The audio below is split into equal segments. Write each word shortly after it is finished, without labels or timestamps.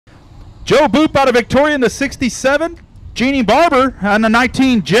Joe Boop out of Victoria in the 67. Jeannie Barber on the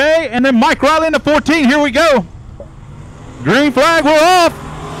 19J. And then Mike Riley in the 14. Here we go. Green flag, we're off.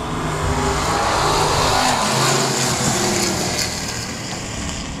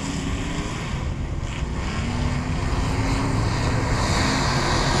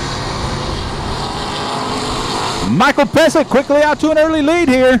 Michael Pesic quickly out to an early lead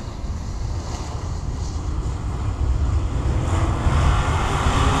here.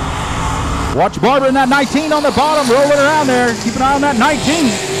 Watch Barber in that 19 on the bottom, rolling around there. Keep an eye on that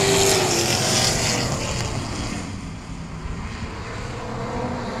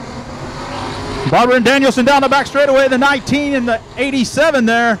 19. Barber and Danielson down the back straightaway, the 19 and the 87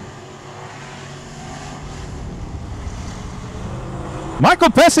 there. Michael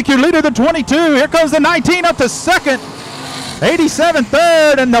Pesic, your leader, the 22. Here comes the 19 up to second. 87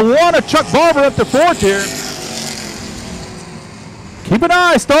 third, and the 1 of Chuck Barber up to fourth here. Keep an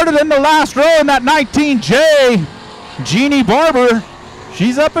eye, started in the last row in that 19J. Jeannie Barber,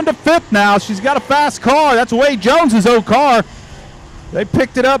 she's up into fifth now. She's got a fast car. That's Wade Jones's old car. They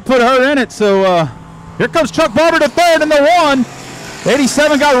picked it up, put her in it. So here comes Chuck Barber to third in the 1.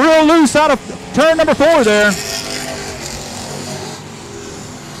 87 got real loose out of turn number 4 there.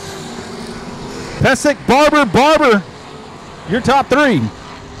 Pesic, Barber, Barber, your top 3.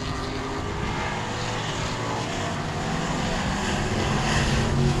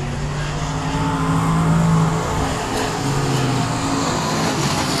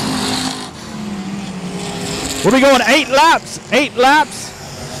 We'll be going 8 laps, 8 laps.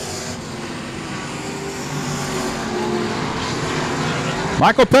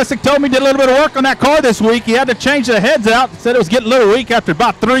 Michael Pesic told me he did a little bit of work on that car this week. He had to change the heads out. Said it was getting a little weak after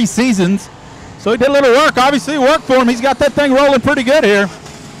about 3 seasons. So he did a little work. Obviously, it worked for him. He's got that thing rolling pretty good here.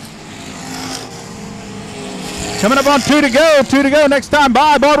 Coming up on 2 to go. 2 to go. Next time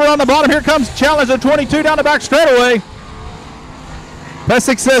by. Barber on the bottom. Here comes Challenger 22 down the back straightaway.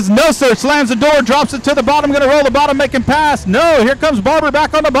 Pesic says no, sir. Slams the door, drops it to the bottom. Going to roll the bottom, make him pass. No, here comes Barber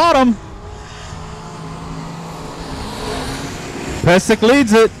back on the bottom. Pesic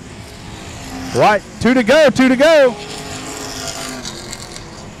leads it. Right, 2 to go, 2 to go.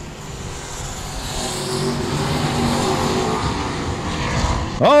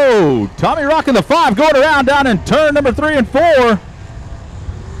 Oh, Tommy rocking the 5, going around down in turn number 3 and 4.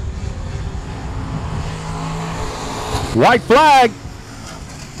 White flag.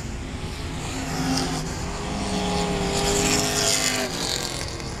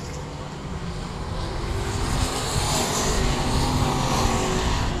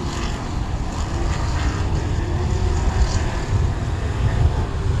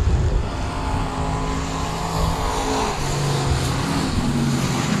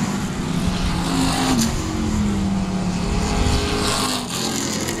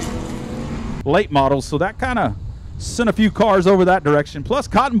 Late models, so that kind of sent a few cars over that direction. Plus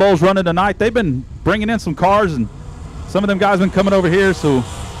Cotton Bowl's running tonight. They've been bringing in some cars, and some of them guys been coming over here. So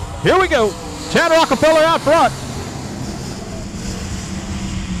here we go. Chad Rockefeller out front.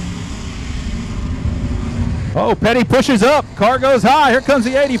 Oh, Petty pushes up. Car goes high. Here comes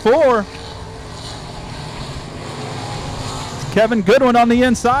the 84. It's Kevin Goodwin on the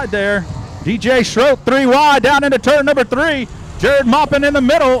inside there. DJ Schroet 3 wide down into turn number 3. Jared Maupin in the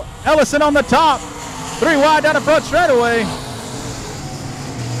middle. Ellison on the top. 3 wide down the front straightaway.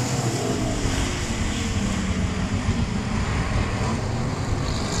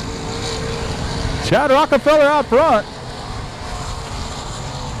 Chad Rockefeller out front.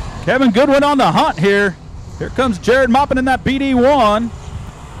 Kevin Goodwin on the hunt here. Here comes Jared Maupin in that BD1.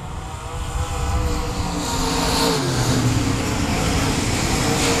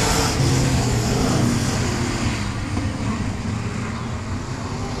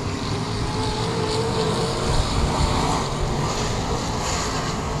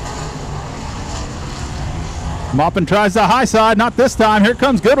 Maupin tries the high side, not this time. Here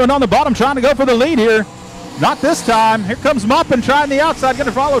comes Goodwin on the bottom trying to go for the lead here. Not this time. Here comes Maupin trying the outside, going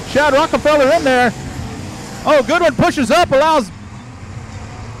to follow Chad Rockefeller in there. Oh, Goodwin pushes up, allows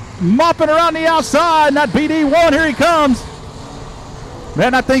Maupin around the outside, and that BD1, here he comes.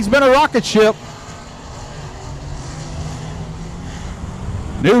 Man, that thing's been a rocket ship.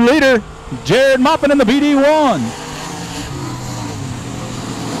 New leader, Jared Maupin in the BD1.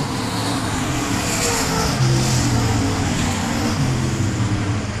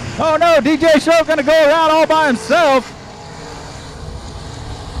 Oh no, DJ Show gonna go around all by himself.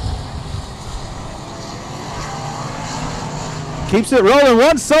 Keeps it rolling.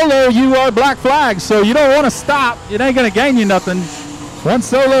 One solo, you are black flag, so you don't want to stop. It ain't gonna gain you nothing. One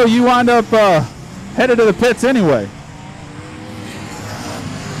solo, you wind up headed to the pits anyway.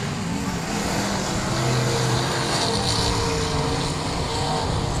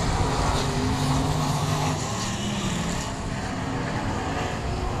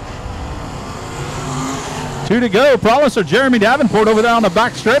 2 to go. Problems for Jeremy Davenport over there on the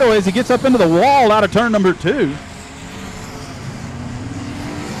back straightaway as he gets up into the wall out of turn number 2.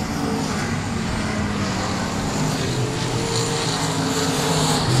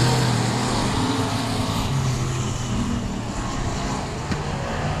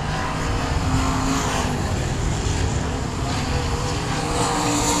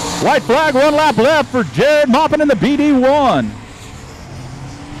 White flag, 1 lap left for Jared Maupin in the BD1.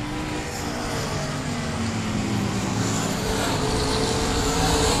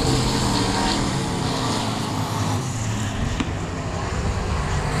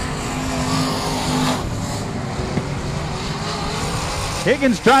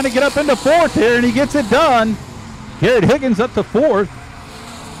 Higgins trying to get up into 4th here, and he gets it done. Garrett Higgins up to 4th.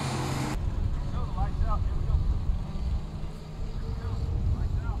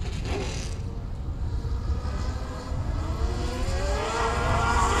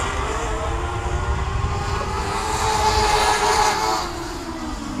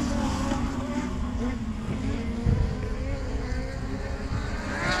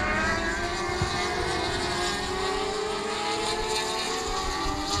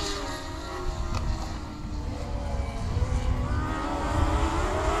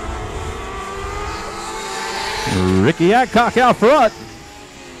 Ricky Adcock out front.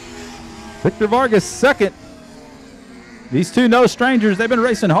 Victor Vargas second. These two no strangers. They've been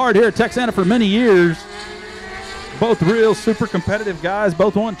racing hard here at Texana for many years. Both real super competitive guys.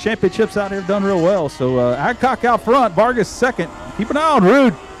 Both won championships out here, done real well. So Adcock out front, Vargas second. Keep an eye on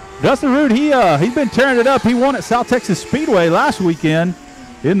Rude. Dustin Rude, he's been tearing it up. He won at South Texas Speedway last weekend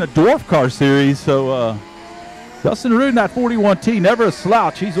in the Dwarf Car Series. So Dustin Rude in that 41T, never a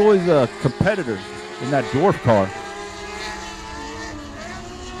slouch. He's always a competitor in that Dwarf car.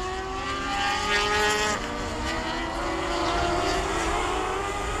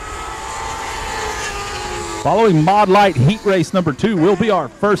 Following Mod Light Heat Race number 2 will be our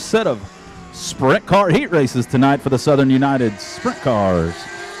first set of sprint car heat races tonight for the Southern United Sprint Cars.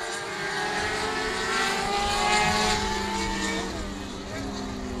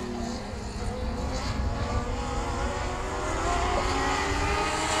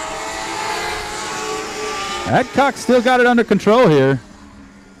 Adcock still got it under control here.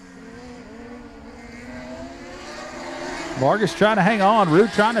 Vargas trying to hang on.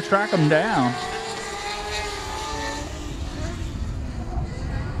 Rude trying to track him down.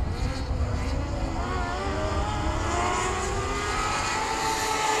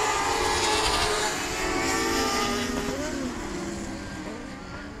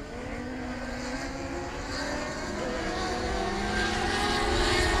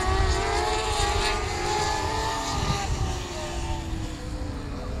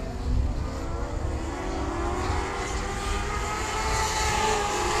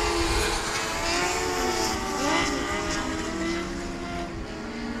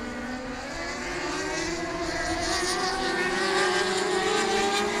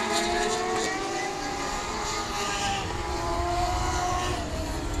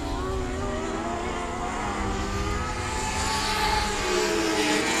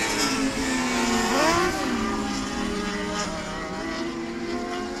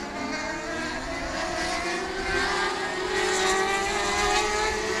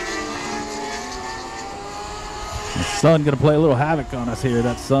 Sun going to play a little havoc on us here.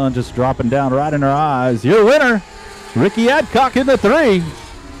 That sun just dropping down right in our eyes. Your winner, Ricky Adcock in the 3.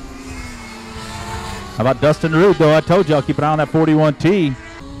 How about Dustin Rude, though? I told you I'll keep an eye on that 41T.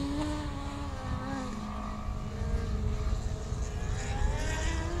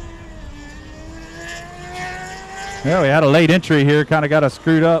 Yeah, we had a late entry here. Kind of got us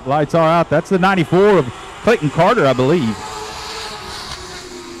screwed up. Lights are out. That's the 94 of Clayton Carter, I believe.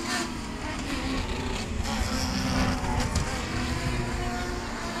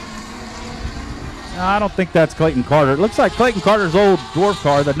 I don't think that's Clayton Carter. It looks like Clayton Carter's old dwarf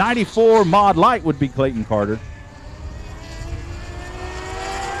car. The 94 Mod Light would be Clayton Carter.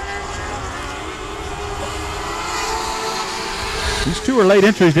 These two are late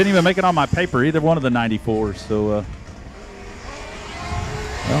entries. Didn't even make it on my paper, either one of the 94s. So, well.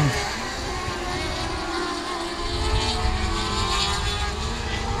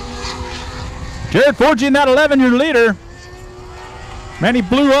 Jared Forgy in that 11, your leader. Man, he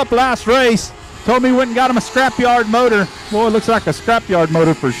blew up last race. Told me he went and got him a scrapyard motor. Boy, it looks like a scrapyard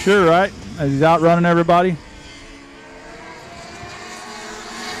motor for sure, right? As he's out running everybody.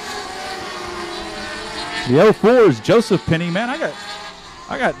 The 04 is Joseph Penny. Man,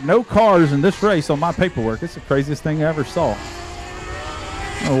 I got no cars in this race on my paperwork. It's the craziest thing I ever saw.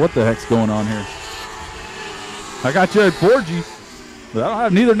 Oh, what the heck's going on here? I got Jared Forgy, but I don't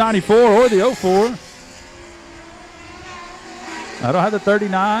have neither 94 or the 04. I don't have the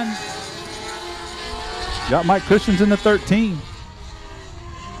 39. Got Mike Christians in the 13.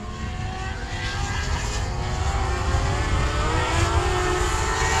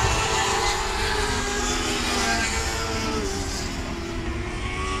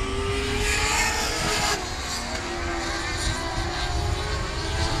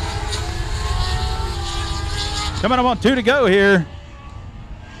 Coming up on 2 to go here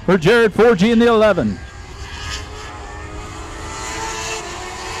for Jared Forgy in the 11.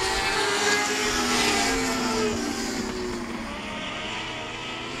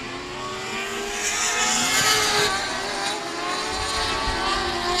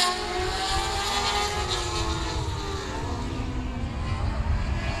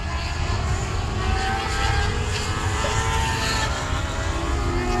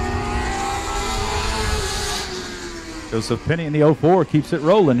 Joseph Penny in the 04 keeps it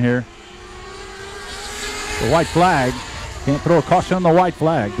rolling here. The white flag. Can't throw a caution on the white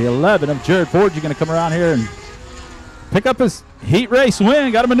flag. The 11 of Jared Forgy going to come around here and pick up his heat race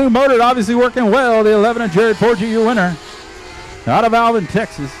win. Got him a new motor, obviously working well. The 11 of Jared Forgy, your winner. Out of Alvin,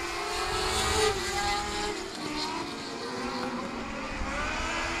 Texas.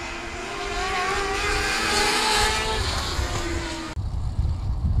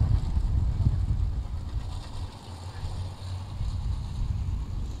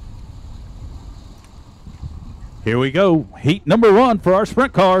 Here we go, heat number 1 for our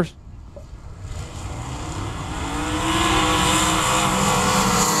sprint cars.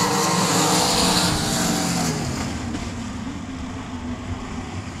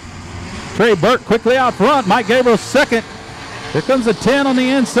 Trey Burke quickly out front, Mike Gabriel second. Here comes a 10 on the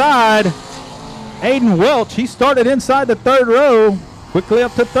inside. Aiden Welch, he started inside the 3rd row, quickly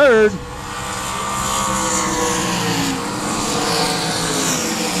up to 3rd.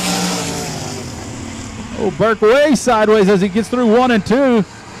 Oh, Burke way sideways as he gets through 1 and 2.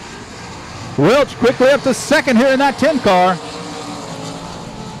 Welch quickly up to 2nd here in that 10 car.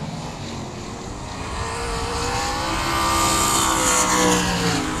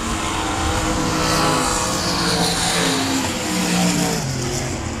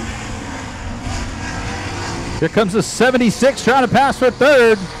 Here comes the 76 trying to pass for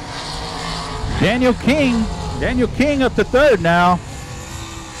 3rd. Daniel King. Daniel King up to 3rd now.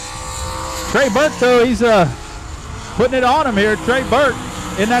 Trey Burke, though, he's putting it on him here. Trey Burke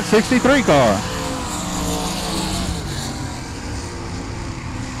in that 63 car.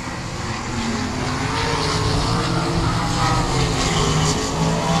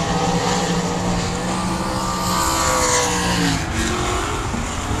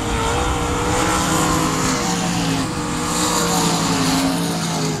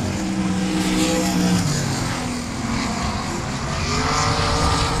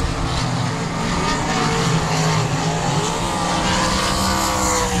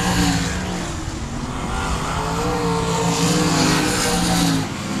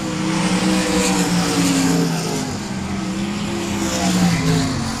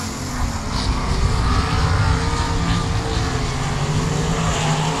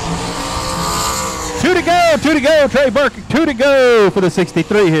 Two to go, Trey Burke, 2 to go for the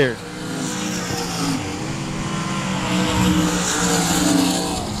 63 here.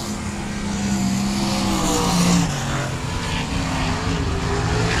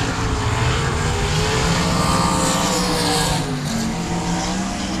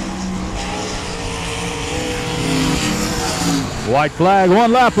 White flag,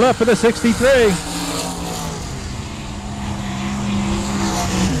 1 lap left for the 63.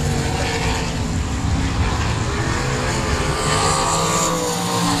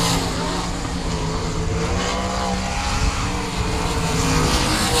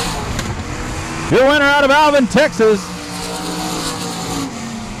 Your winner out of Alvin, Texas.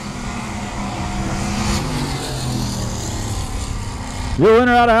 Your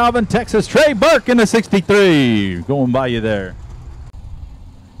winner out of Alvin, Texas, Trey Burke in the 63. Going by you there.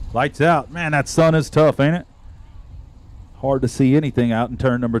 Lights out. Man, that sun is tough, ain't it? Hard to see anything out in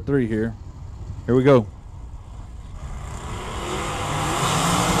turn number 3 here. Here we go.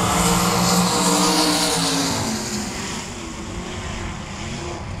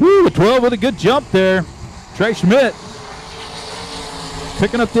 Woo, 12 with a good jump there. Trey Schmidt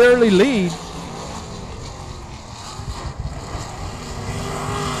picking up the early lead.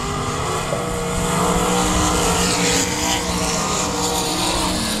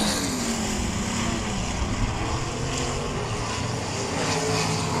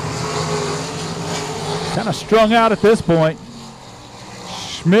 Kind of strung out at this point.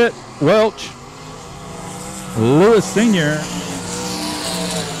 Schmidt, Welch, Lewis Sr.,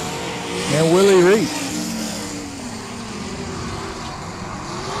 and Willie Reese.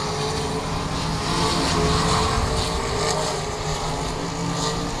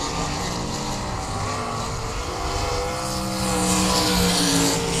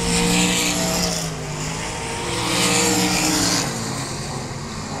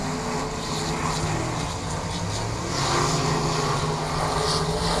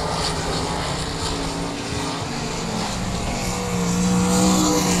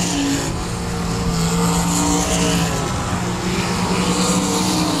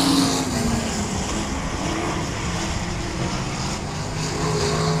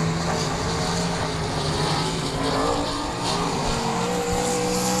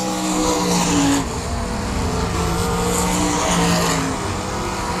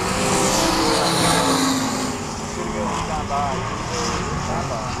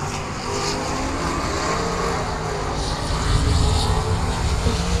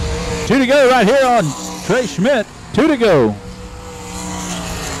 2 to go right here on Trey Schmidt. 2 to go.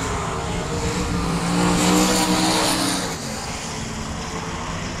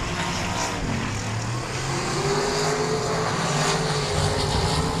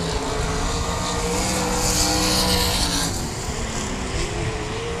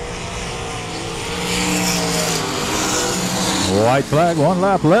 White flag, 1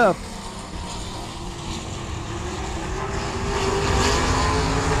 lap left.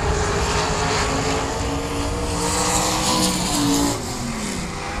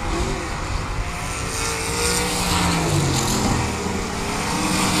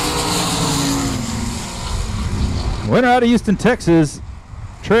 Winner out of Houston, Texas,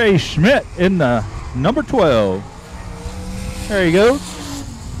 Trey Schmidt in the number 12. There you go.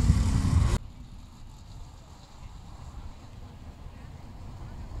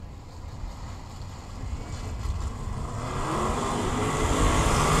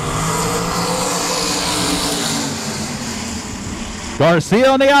 Garcia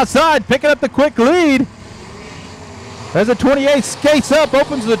on the outside, picking up the quick lead. As the 28 skates up,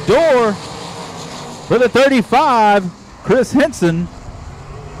 opens the door for the 35, Chris Henson.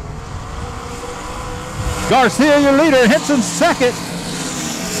 Garcia, your leader. Henson second.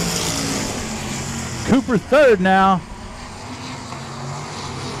 Cooper third now.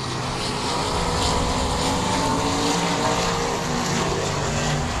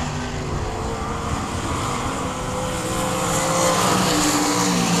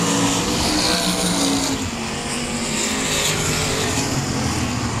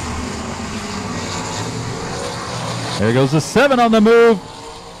 There goes the 7 on the move.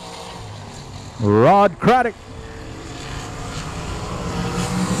 Rod Craddock.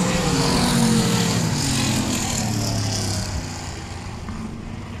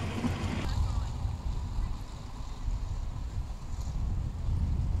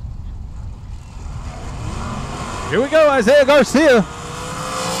 Here we go, Isaiah Garcia.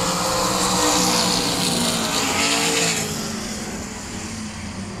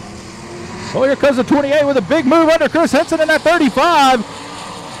 Oh, here comes the 28 with a big move under Chris Henson in that 35.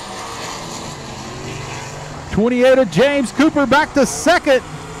 28 of James Cooper back to second.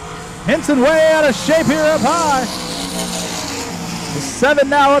 Henson way out of shape here up high. The 7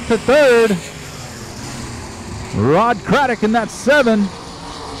 now up to third. Rod Craddock in that 7.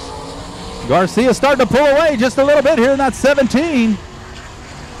 Garcia starting to pull away just a little bit here in that 17.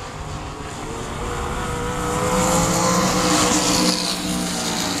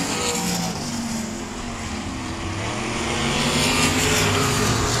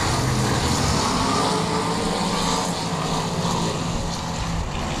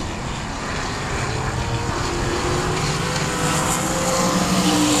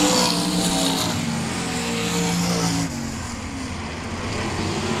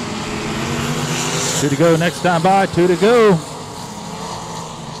 Two to go next time by, 2 to go.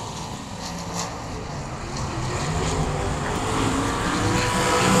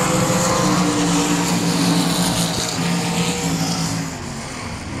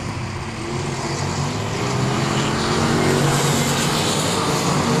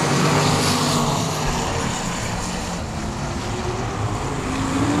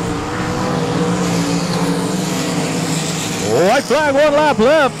 White flag, 1 lap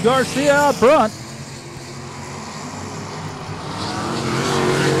left. Garcia out front.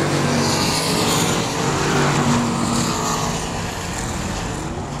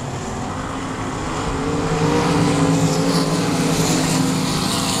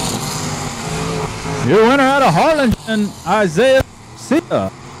 Your winner out of Harlingen, Isaiah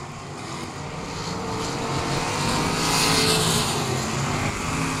Garcia.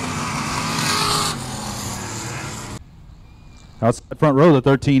 Outside front row, the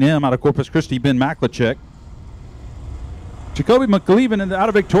 13M out of Corpus Christi, Ben Maklachek. Jacoby McLeavin out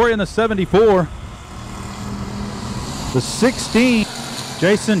of Victoria in the 74. The 16,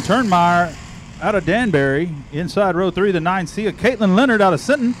 Jason Turnmeyer out of Danbury. Inside row 3, the 9C, Caitlin Leonard out of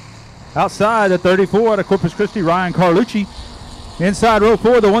Sinton. Outside the 34 out of Corpus Christi, Ryan Carlucci. Inside row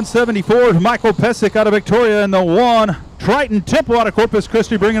 4, the 174, Michael Pesic out of Victoria, and the 1, Triton Temple out of Corpus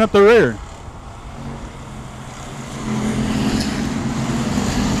Christi, bringing up the rear.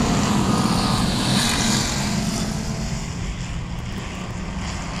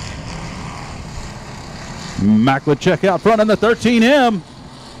 Maklachek out front in the 13M.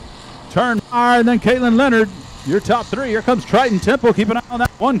 Turnmeyer and then Caitlin Leonard. Your top 3. Here comes Triton Temple. Keep an eye on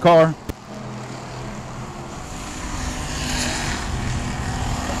that 1 car.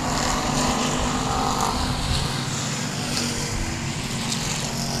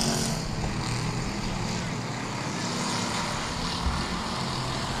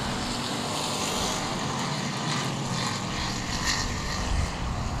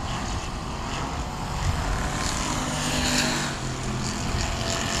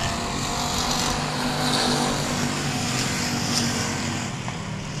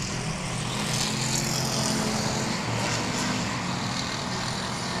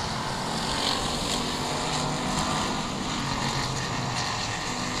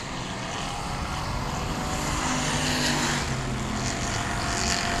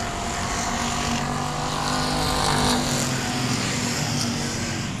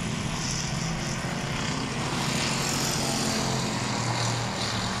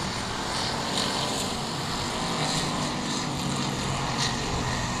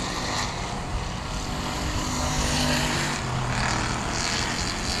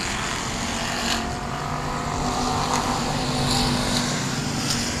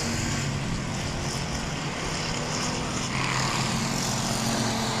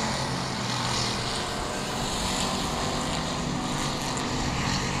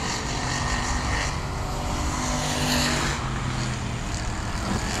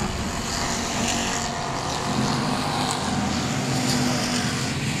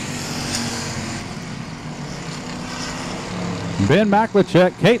 Ben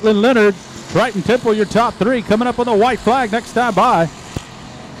Maklicek, Caitlin Leonard, Triton Temple, your top three, coming up on the white flag next time by.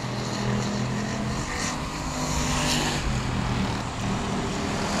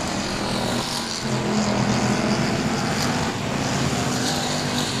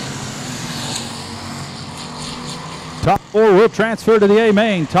 Top four will transfer to the A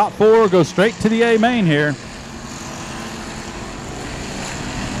main. Top four go straight to the A main here.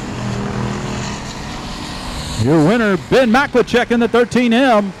 Your winner, Ben Maklicek in the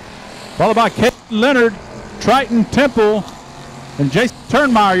 13M, followed by Kate Leonard, Triton Temple, and Jason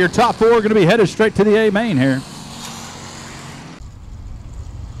Turnmeyer. Your top four are going to be headed straight to the A main here.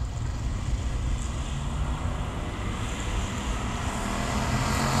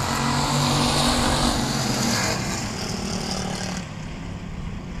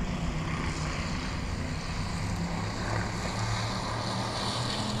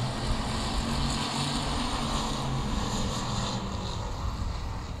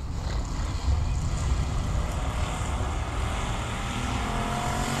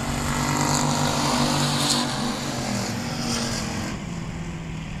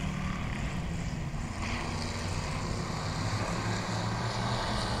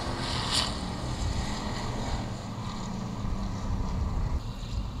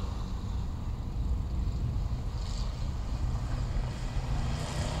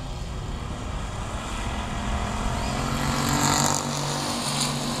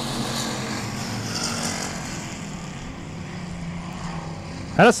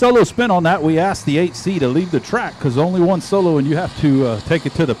 Had a solo spin on that. We asked the 8C to leave the track because only one solo and you have to take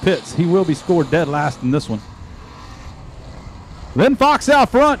it to the pits. He will be scored dead last in this one. Lynn Fox out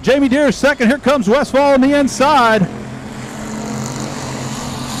front. Jamie Deere second. Here comes Westfall on the inside.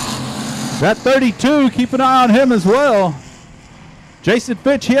 That 32, keep an eye on him as well. Jason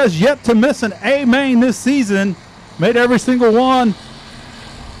Fitch, he has yet to miss an A main this season. Made every single one.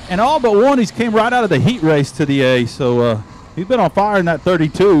 And all but one, he's came right out of the heat race to the A. So he's been on fire in that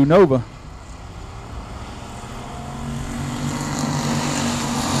 32 Nova.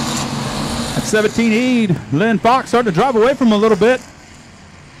 At 17E, Lynn Fox starting to drive away from him a little bit.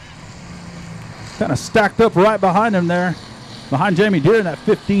 Kind of stacked up right behind him there. Behind Jamie Deere in that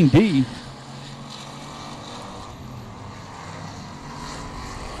 15D.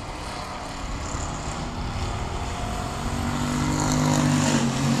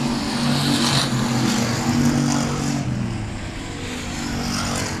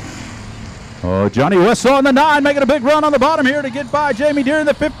 Oh, Johnny Wessel on the 9, making a big run on the bottom here to get by Jamie Deere in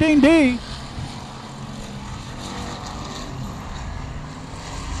the 15D.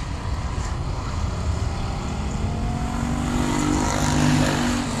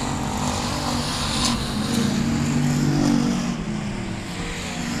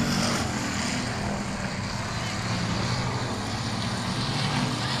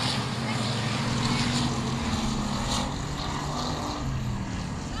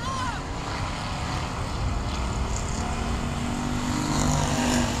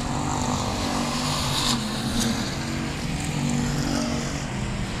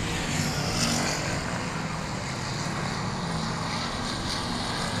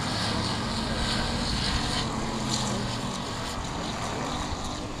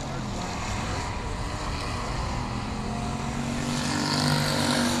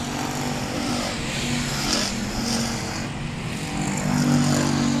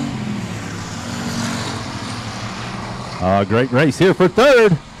 Great race here for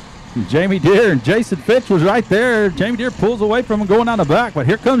third. Jamie Deere and Jason Fitch was right there. Jamie Deere pulls away from him going down the back, but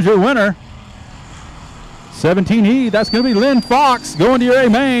here comes your winner. 17E, that's going to be Lynn Fox. Going to your A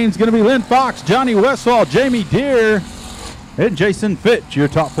main, it's going to be Lynn Fox, Johnny Westfall, Jamie Deere, and Jason Fitch, your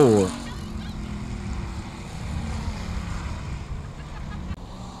top four.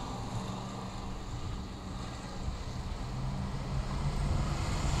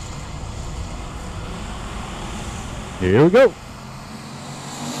 Here we go.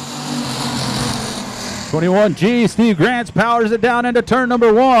 21G, Steve Grants powers it down into turn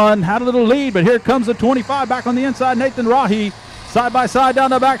number 1. Had a little lead, but here comes the 25 back on the inside. Nathan Rahi, side by side down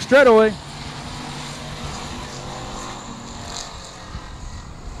the back straightaway.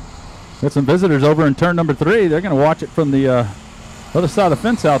 Got some visitors over in turn number 3. They're going to watch it from the other side of the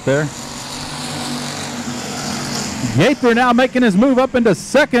fence out there. Gaither now making his move up into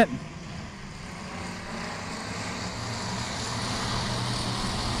second.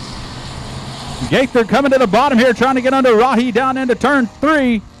 Gaither coming to the bottom here, trying to get under Rahi down into turn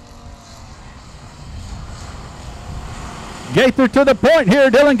 3. Gaither to the point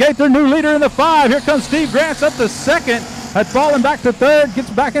here. Dylan Gaither, new leader in the 5. Here comes Steve Grants up to second. Had fallen back to third, gets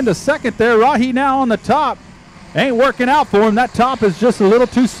back into second there. Rahi now on the top. Ain't working out for him. That top is just a little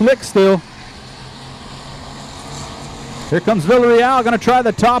too slick still. Here comes Villarreal, going to try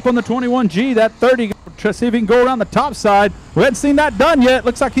the top on the 21G. That 30, try to see if he can go around the top side. We hadn't seen that done yet.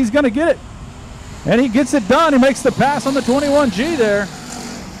 Looks like he's going to get it. And he gets it done. He makes the pass on the 21G there.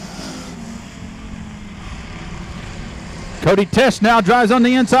 Cody Tesh now drives on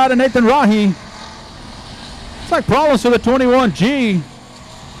the inside of Nathan Rahi. It's like problems for the 21G.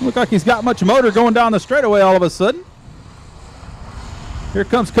 Look like he's got much motor going down the straightaway all of a sudden. Here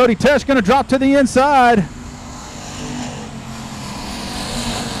comes Cody Tesh, going to drop to the inside.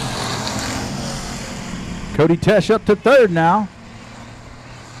 Cody Tesh up to third now.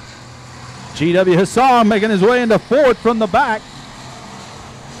 GW Hassan making his way into fourth from the back.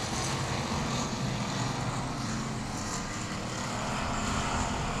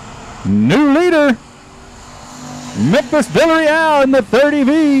 New leader, Memphis Villarreal in the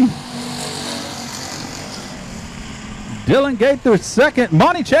 30V. Dylan Gaither second.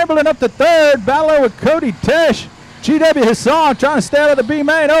 Monty Chamberlain up to third. Battle with Cody Tesh. GW Hassan trying to stay out of the B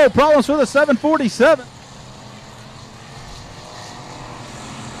main. Oh, problems for the 747.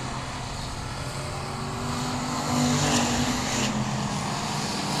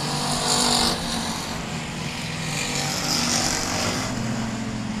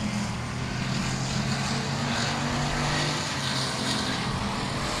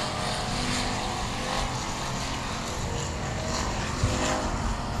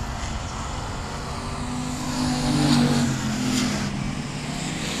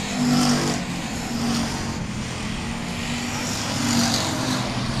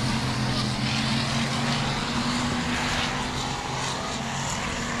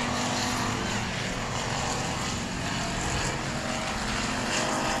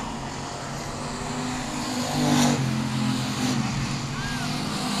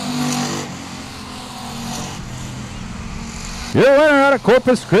 Your winner out of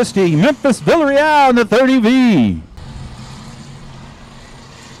Corpus Christi, Memphis Villarreal in the 30V.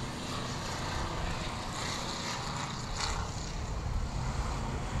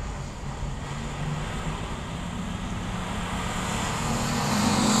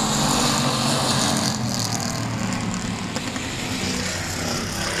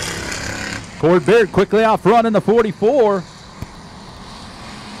 Cord Beard quickly out front in the 44.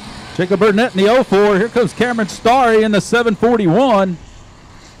 Jacob Burnett in the 04. Here comes Cameron Starry in the 741.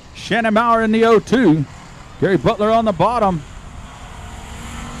 Shannon Maurer in the 02. Gary Butler on the bottom.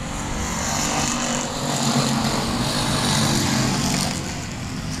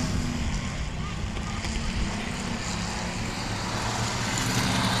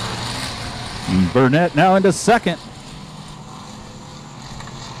 And Burnett now into second.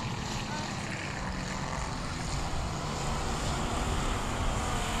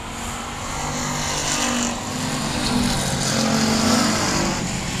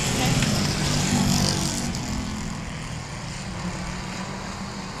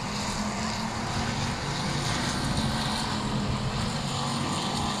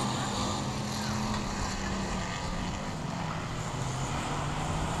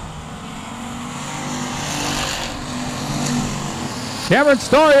 Cameron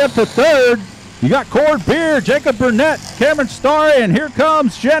Starry up to third. You got Cord Beard, Jacob Burnett, Cameron Starry, and here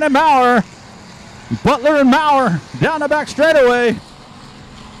comes Shannon Maurer. Butler and Maurer down the back straightaway.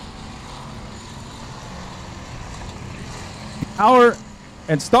 Maurer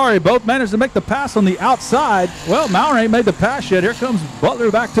and Starry both managed to make the pass on the outside. Well, Maurer ain't made the pass yet. Here comes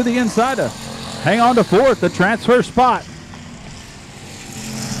Butler back to the inside to hang on to fourth, the transfer spot.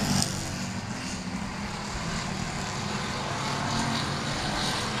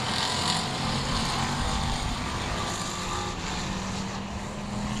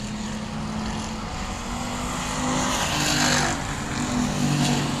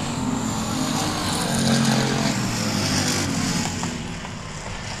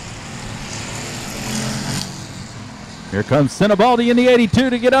 Here comes Sinibaldi in the 82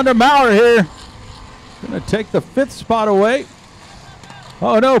 to get under Maurer here. Going to take the fifth spot away.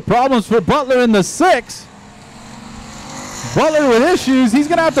 Oh no, problems for Butler in the 6. Butler with issues. He's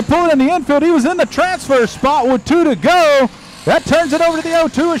going to have to pull it in the infield. He was in the transfer spot with 2 to go. That turns it over to the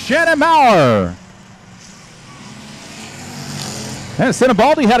 02 of Shannon Maurer. And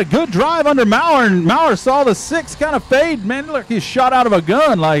Sinibaldi had a good drive under Maurer, and Maurer saw the 6 kind of fade. Man, look, he shot out of a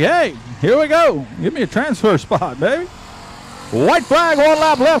gun like, hey, here we go. Give me a transfer spot, baby. White flag, 1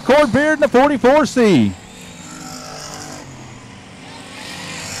 lap left. Cord Beard in the 44C.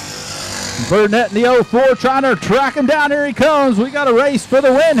 Burnett in the 04 trying to track him down. Here he comes. We got a race for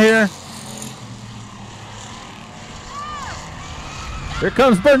the win here. Here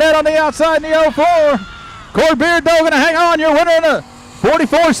comes Burnett on the outside in the 04. Cord Beard, though, going to hang on. Your winner in the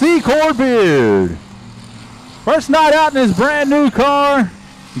 44C, Cord Beard. First night out in his brand new car.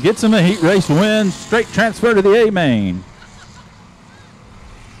 He gets him a heat race win. Straight transfer to the A main.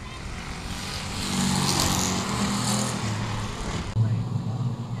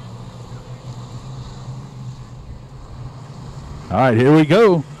 All right, here we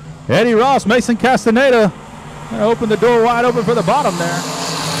go. Eddie Ross, Mason Castaneda. Open the door wide open for the bottom there.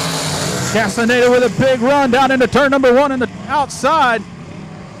 Castaneda with a big run down into turn number 1 in the outside.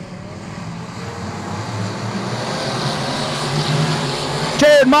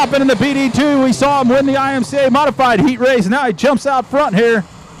 Jared Moppin in the BD2. We saw him win the IMCA modified heat race. Now he jumps out front here.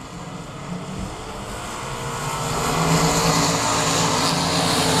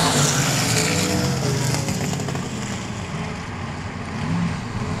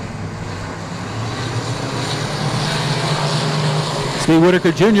 Steve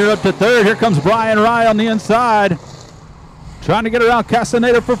Whitaker Jr. up to 3rd. Here comes Brian Rye on the inside. Trying to get around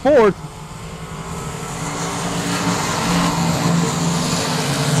Castaneda for 4th.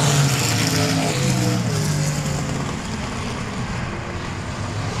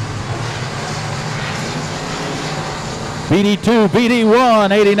 BD2, BD1,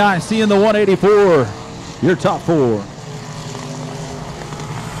 89C in the 184. Your top 4.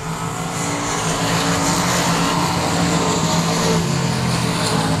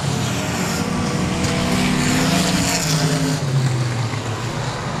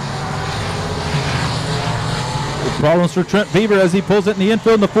 Problems for Trent Beaver as he pulls it in the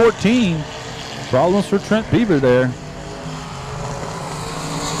infield in the 14. Problems for Trent Beaver there.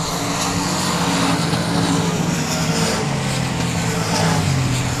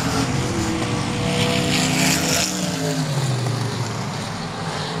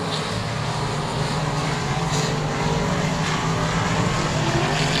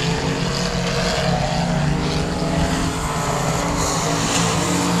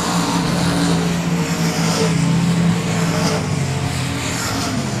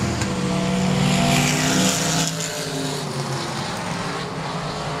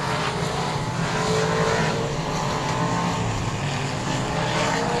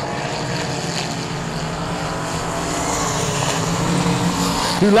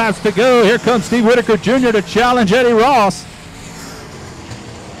 Two laps to go. Here comes Steve Whitaker Jr. to challenge Eddie Ross.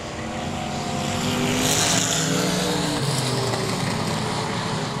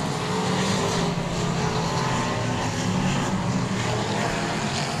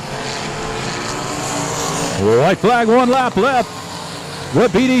 White flag, 1 lap left. The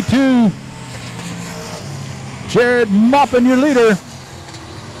BD2. Jared Moppin, your leader.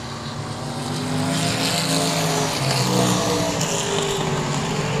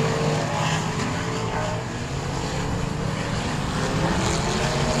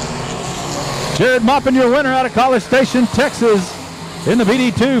 Jared Moppin, your winner out of College Station, Texas, in the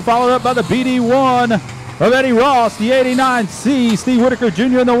BD2, followed up by the BD1 of Eddie Ross, the 89C, Steve Whitaker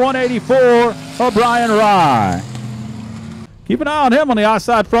Jr. in the 184 of Brian Rye. Keep an eye on him on the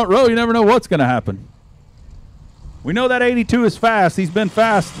outside front row. You never know what's going to happen. We know that 82 is fast. He's been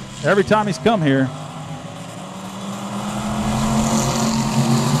fast every time he's come here.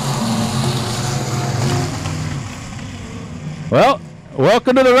 Well,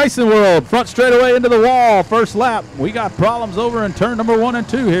 welcome to the racing world. Front straightaway into the wall. First lap. We got problems over in turn number 1 and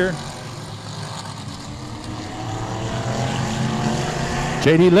 2 here.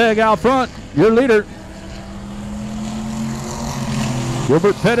 JD Legg out front, your leader.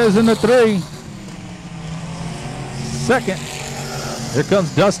 Gilbert Pettis in the 3. Second. Here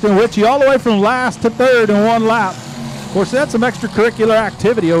comes Dustin Witchie all the way from last to 3rd in 1 lap. Of course, that's some extracurricular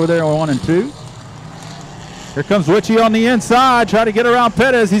activity over there on 1 and 2. Here comes Witchie on the inside, try to get around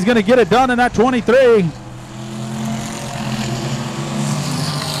Pettis. He's going to get it done in that 23.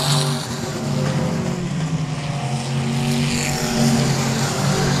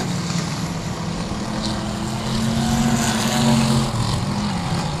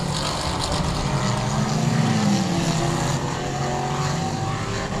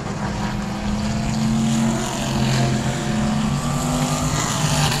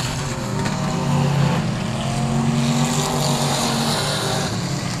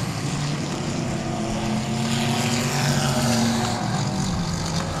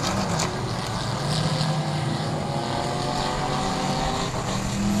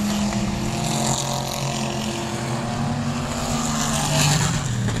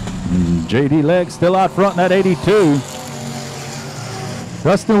 JD Legg still out front in that 82.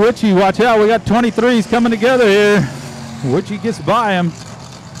 Dustin Witchie, watch out. We got 23s coming together here. Witchie gets by him.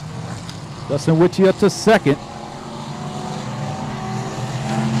 Dustin Witchie up to 2nd.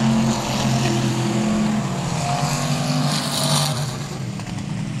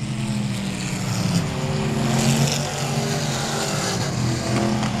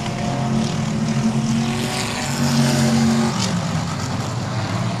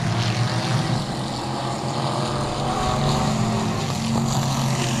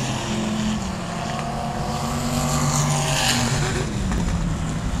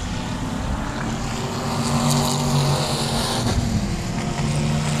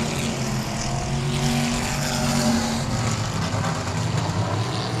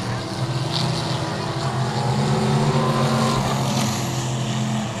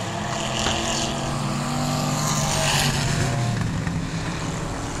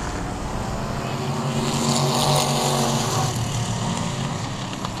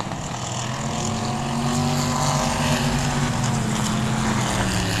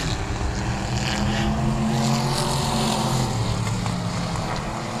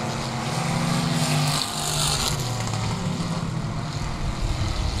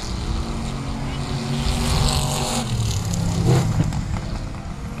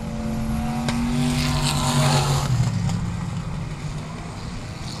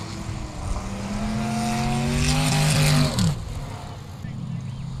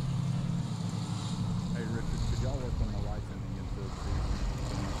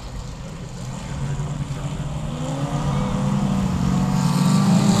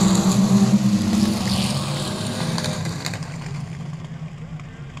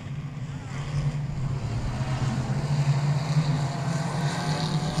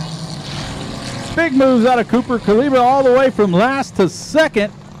 big moves out of Cooper Kaliba, all the way from last to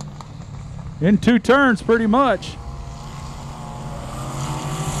second in 2 turns pretty much.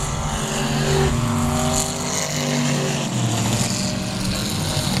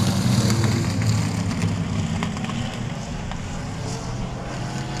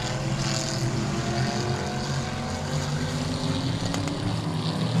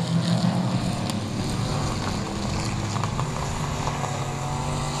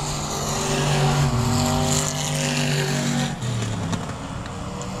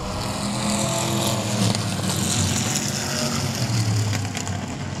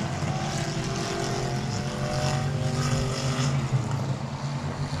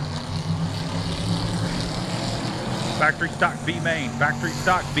 Factory stock B main. Factory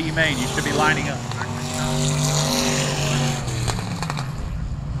stock B main. You should be lining up.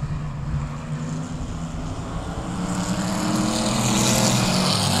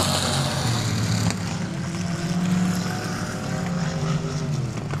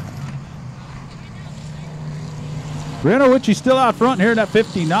 Brianowicz still out front here in that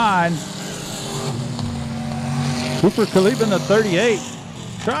 59. Cooper Kaliba in the 38.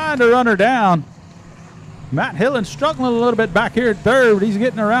 Trying to run her down. Matt Hillen struggling a little bit back here at third, but he's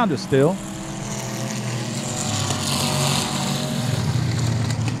getting around it still.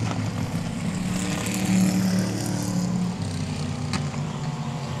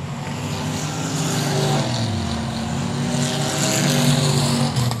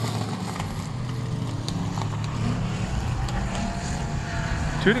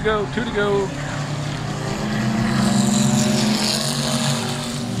 Two to go, 2 to go.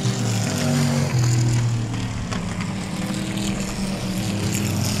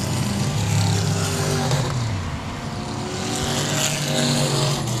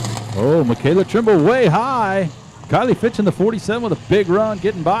 Oh, Michaela Trimble way high. Kylie Fitch in the 47 with a big run,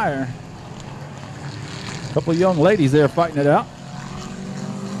 getting by her. A couple of young ladies there fighting it out.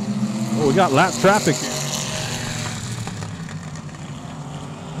 Oh, we got lap traffic.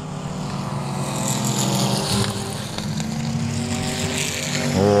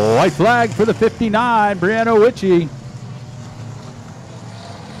 Oh, white flag for the 59, Brianowicz.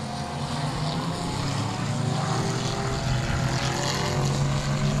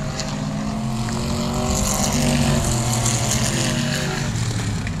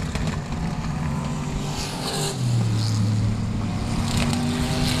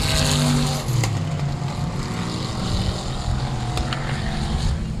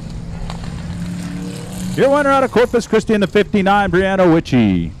 Your winner out of Corpus Christi in the 59,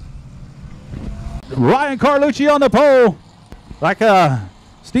 Brianowicz. Ryan Carlucci on the pole. Like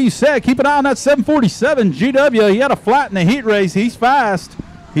Steve said, keep an eye on that 747 GW. He had a flat in the heat race. He's fast.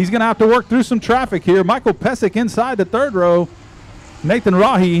 He's going to have to work through some traffic here. Michael Pesic inside the third row. Nathan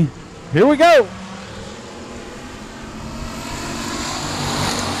Rahi. Here we go.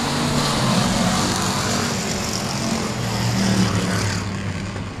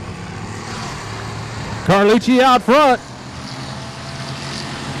 Carlucci out front.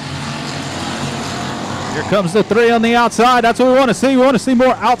 Here comes the 3 on the outside. That's what we want to see. We want to see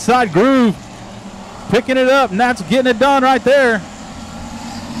more outside groove. Picking it up, and that's getting it done right there.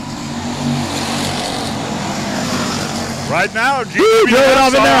 Right now, Blew it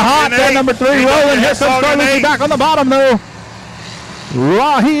off in there hot. That number 3 rolling. Here comes Carlucci back on the bottom, though.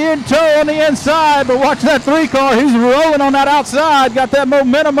 Rahi in tow on the inside, but watch that 3 car. He's rolling on that outside. Got that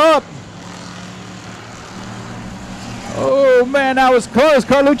momentum up. Oh, man, that was close.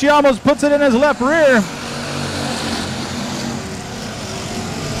 Carlucci almost puts it in his left rear.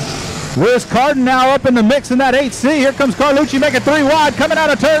 Where's Carden now up in the mix in that 8C? Here comes Carlucci making 3 wide, coming out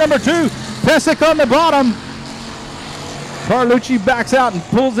of turn number 2. Pesic on the bottom. Carlucci backs out and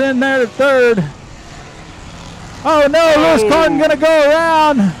pulls in there to third. Oh, no, Lewis Carden going to go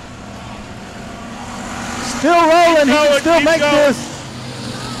around. Still rolling. He can still make this.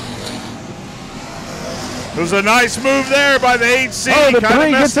 It was a nice move there by the 8C. Oh, the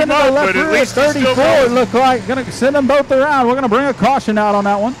 3 gets into the left rear at 34. It looked like going to send them both around. We're going to bring a caution out on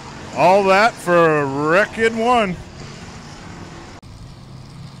that one. All that for a wrecking one.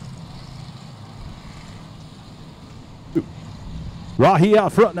 Rahi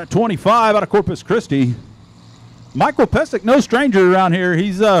out front in that 25 out of Corpus Christi. Michael Pesic, no stranger around here.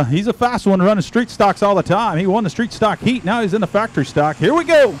 He's a fast one running street stocks all the time. He won the street stock heat. Now he's in the factory stock. Here we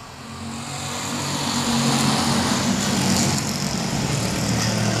go.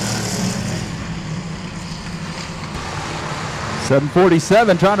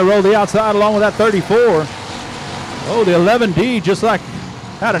 .747 trying to roll the outside along with that 34. Oh, the 11D just like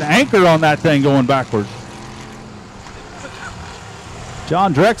had an anchor on that thing going backwards.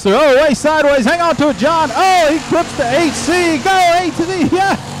 John Drexler, oh, way sideways, hang on to it, John. Oh, he clips the HC, go HC,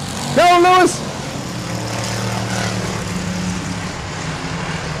 yeah, go Lewis.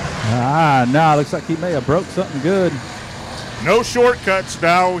 No, looks like he may have broke something good. No shortcuts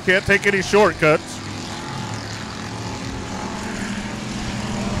now, we can't take any shortcuts.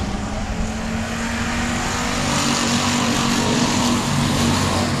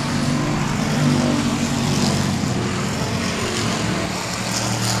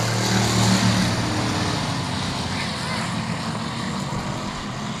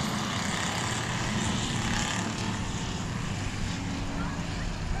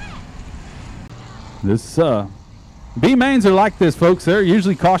 This B mains are like this, folks. They're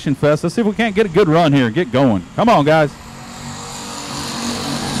usually caution fest. Let's see if we can't get a good run here. Get going. Come on, guys.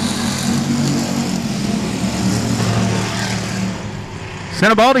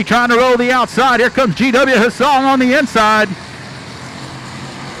 Sinibaldi trying to roll the outside. Here comes GW Hassong on the inside.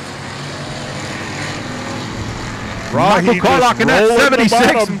 Michael Carlock in that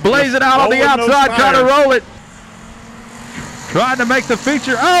 76, blazing out on the outside, trying to roll it. Trying to make the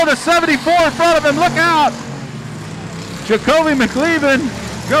feature. Oh, the 74 in front of him. Look out. Jacoby McLeavin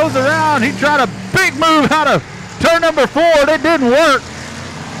goes around. He tried a big move out of turn number 4. It didn't work.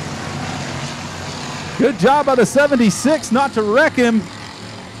 Good job by the 76 not to wreck him.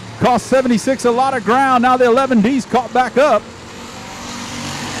 Cost 76 a lot of ground. Now the 11D's caught back up.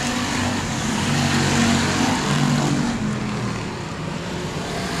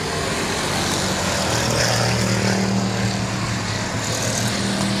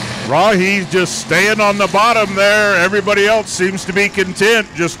 Rahi's just staying on the bottom there. Everybody else seems to be content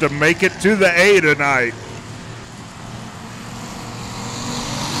just to make it to the A tonight.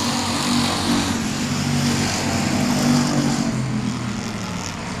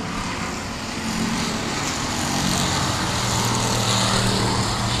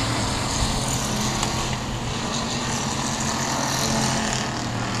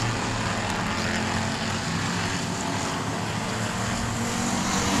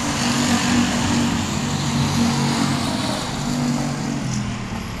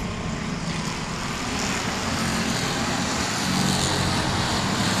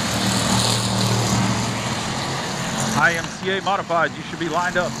 IMCA modified, you should be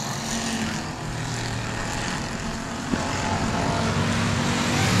lined up.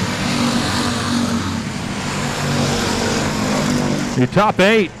 Your top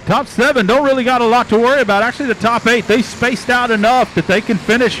 8, top 7 don't really got a lot to worry about. Actually, the top 8, they spaced out enough that they can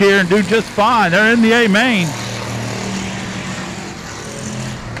finish here and do just fine. They're in the A main.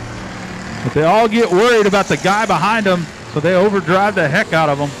 But they all get worried about the guy behind them, so they overdrive the heck out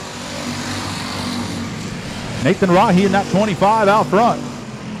of them. Nathan Rahi in that 25 out front.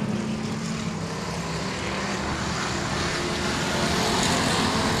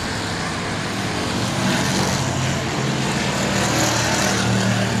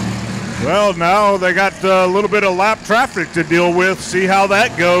 Well, now they got a little bit of lap traffic to deal with. See how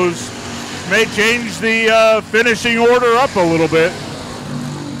that goes. May change the finishing order up a little bit.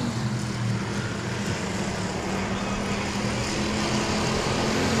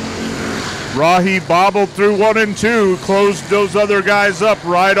 Rahi bobbled through 1 and 2, closed those other guys up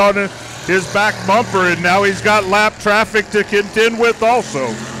right on his back bumper, and now he's got lap traffic to contend with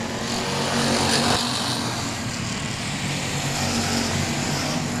also.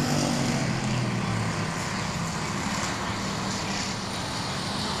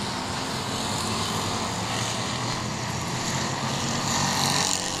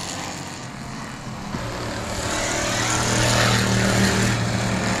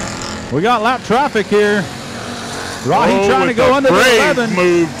 We got lap traffic here. Rahi trying to go under the 11.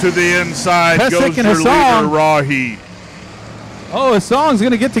 Move to the inside. Pesic goes your leader, Rahi. Oh, Hassong's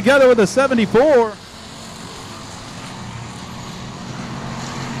going to get together with a 74.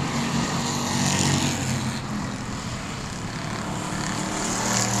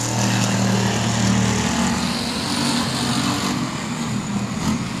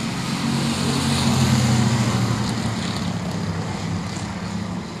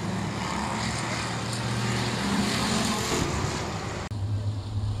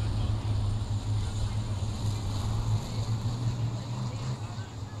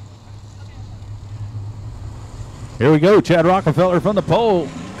 Here we go, Chad Rockefeller from the pole.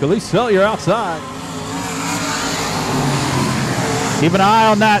 Khalees Sellier outside. Keep an eye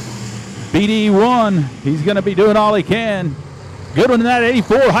on that BD1. He's going to be doing all he can. Goodwin in that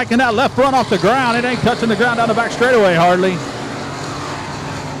 84, hiking that left front off the ground. It ain't touching the ground down the back straightaway hardly.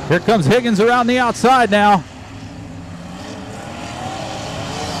 Here comes Higgins around the outside now.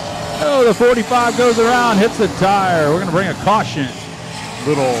 Oh, the 45 goes around, hits the tire. We're going to bring a caution.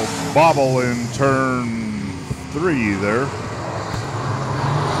 Little bobble in turn 3 there.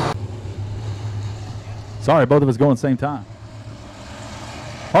 Sorry, both of us going same time.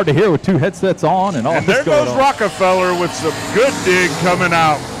 Hard to hear with 2 headsets on and all And this there going goes on. Rockefeller with some good dig coming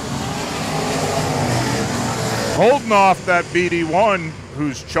out. Holding off that BD1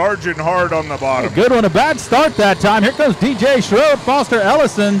 who's charging hard on the bottom. Good one, a bad start that time. Here comes DJ Schroed, Foster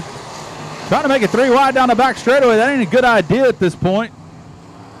Ellison. Trying to make it 3 wide down the back straightaway. That ain't a good idea at this point.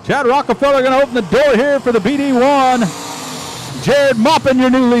 Chad Rockefeller going to open the door here for the BD1. Jared Moppin,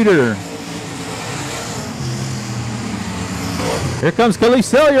 your new leader. Here comes Khalif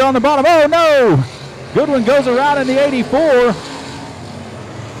Sellier on the bottom. Oh, no. Goodwin goes around in the 84.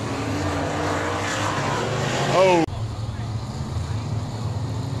 Oh.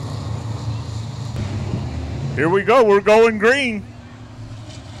 Here we go. We're going green.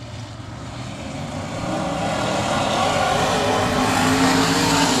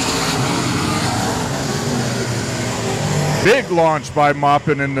 Big launch by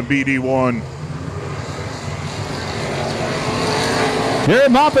Moppin in the BD1.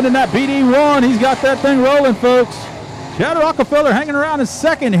 Jared Moppin in that BD1. He's got that thing rolling, folks. Chad Rockefeller hanging around in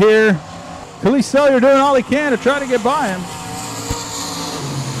second here. Khalif Sellier doing all he can to try to get by him.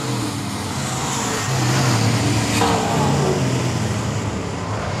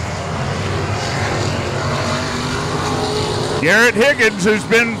 Garrett Higgins, who's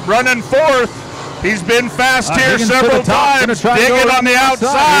been running fourth. He's been fast here Higgins several times. Digging on the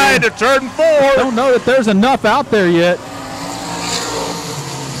outside to turn 4. Don't know that there's enough out there yet.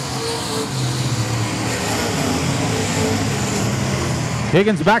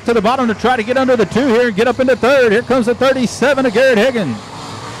 Higgins back to the bottom to try to get under the 2 here and get up into third. Here comes the 37 of Garrett Higgins.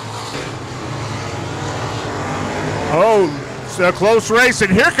 Oh, it's a close race,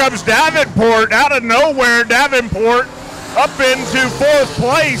 and here comes Davenport out of nowhere. Davenport up into 4th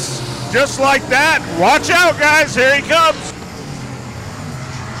place, just like that. Watch out, guys, here he comes.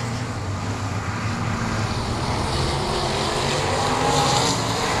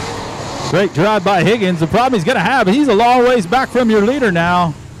 Great drive by Higgins. The problem he's going to have, he's a long ways back from your leader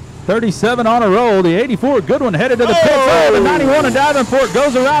now. 37 on a roll. The 84, good one, headed to the pits. Oh, the 91 of Davenport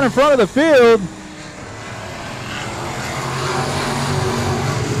goes around in front of the field.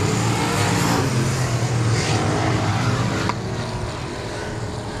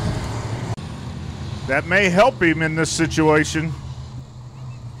 That may help him in this situation.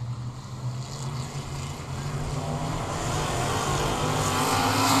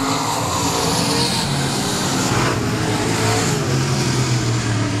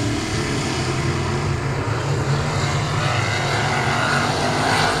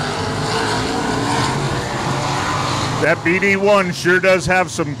 That BD1 sure does have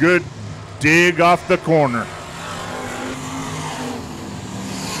some good dig off the corner.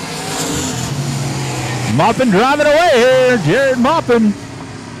 Moppin driving away here. Jared Moppin,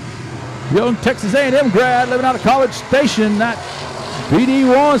 young Texas A&M grad living out of College Station. That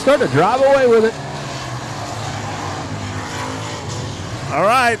BD1 starting to drive away with it. All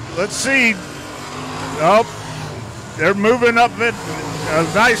right, let's see. Oh, they're moving up it. A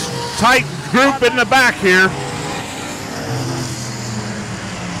nice tight group in the back here.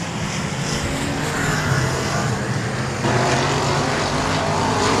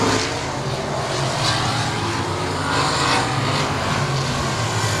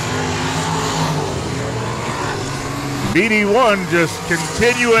 BD1 just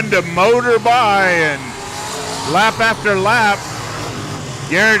continuing to motor by and lap after lap.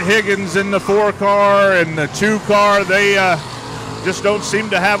 Garrett Higgins in the 4 car and the 2 car, they just don't seem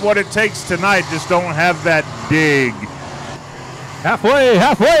to have what it takes tonight, just don't have that dig. Halfway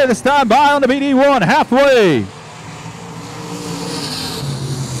this time by on the BD1, halfway.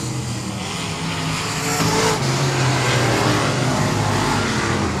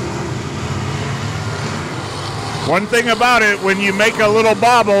 One thing about it, when you make a little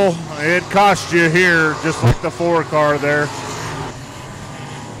bobble, it costs you here, just like the 4 car there.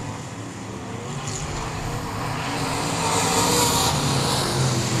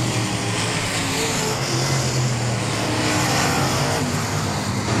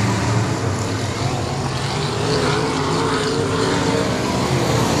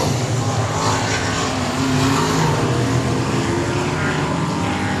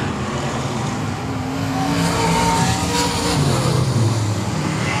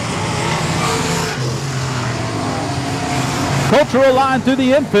 Cultural line through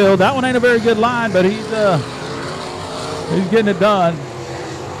the infield. That one ain't a very good line, but he's getting it done.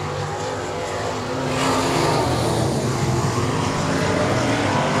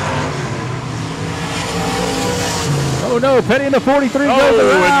 Oh no, Petty in the 43 Oh, goes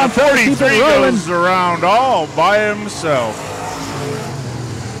around. and the 43 goes around all by himself.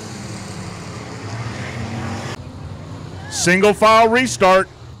 Single file restart.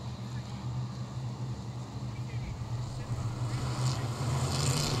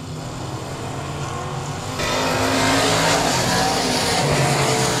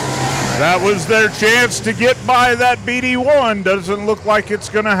 That was their chance to get by that BD1. Doesn't look like it's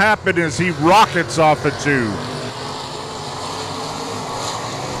going to happen as he rockets off a 2.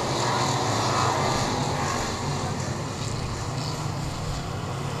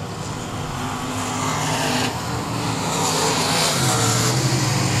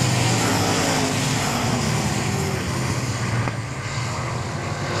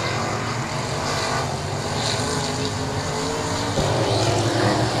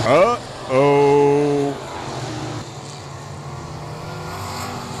 Uh-oh.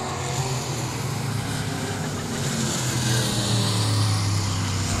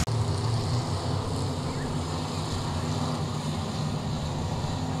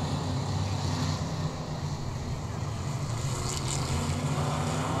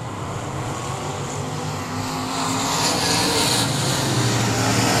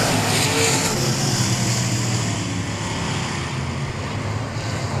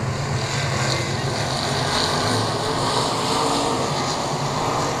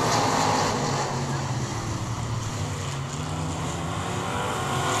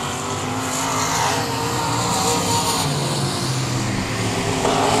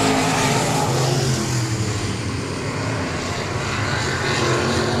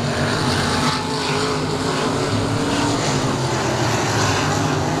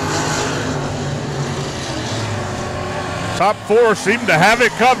 Top 4 seem to have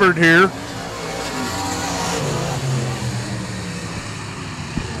it covered here.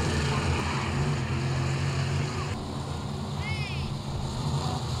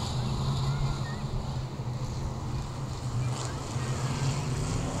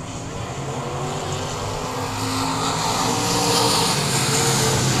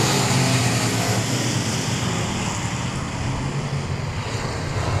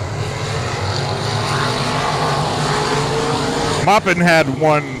 Moppin had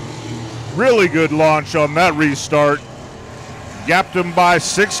one really good launch on that restart. Gapped him by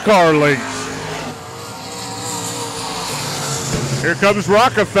 6 car lengths. Here comes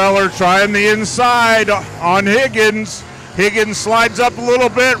Rockefeller trying the inside on Higgins. Higgins slides up a little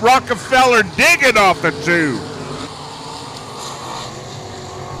bit. Rockefeller digging off the 2.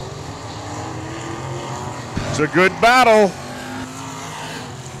 It's a good battle.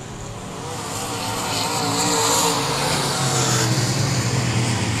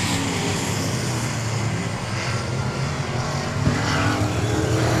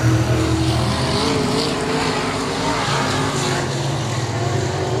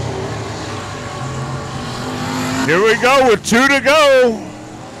 Here we go with 2 to go.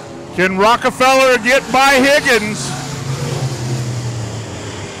 Can Rockefeller get by Higgins?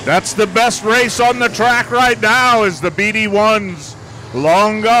 That's the best race on the track right now, is the BD1's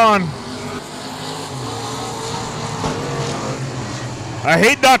long gone. I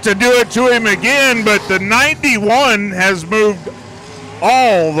hate not to do it to him again, but the 91 has moved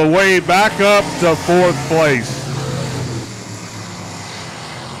all the way back up to 4th place.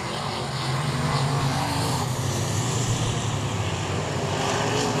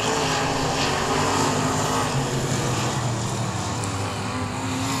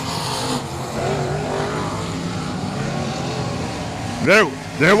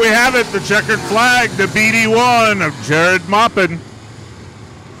 There we have it, the checkered flag, the BD1 of Jared Moppin.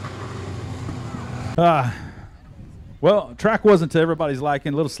 Well, track wasn't to everybody's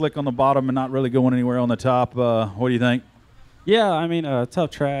liking. A little slick on the bottom and not really going anywhere on the top. What do you think? Yeah, I mean, tough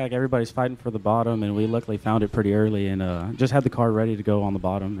track. Everybody's fighting for the bottom, and we luckily found it pretty early and just had the car ready to go on the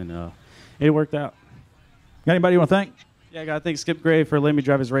bottom, and it worked out. Got anybody you want to thank? Yeah, I got to thank Skip Gray for letting me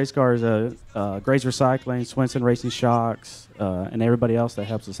drive his race cars, Gray's Recycling, Swinson Racing Shocks, and everybody else that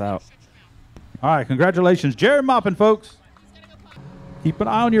helps us out. All right, congratulations. Jared Moppin, folks. Keep an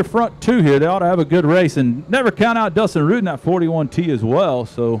eye on your front 2 here. They ought to have a good race. And never count out Dustin Root in that 41T as well.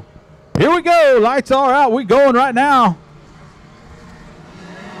 So here we go. Lights are out. We're going right now.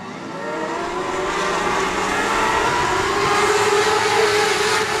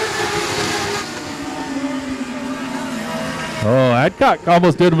 Oh, Adcock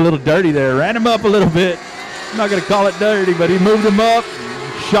almost did him a little dirty there. Ran him up a little bit. I'm not going to call it dirty, but he moved him up.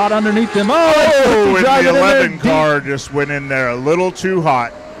 Shot underneath him. Oh, and the 11 car just went in there a little too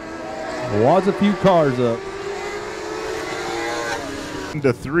hot. Was a few cars up.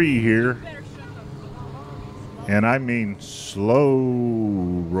 To 3 here. And I mean slow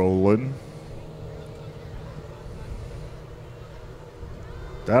rolling.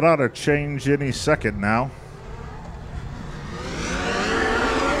 That ought to change any second now.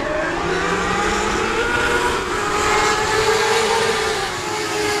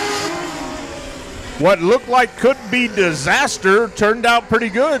 What looked like could be disaster turned out pretty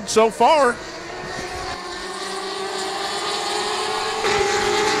good so far.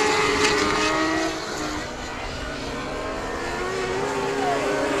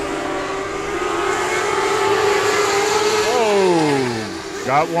 Oh,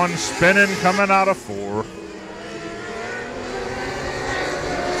 got one spinning coming out of 4.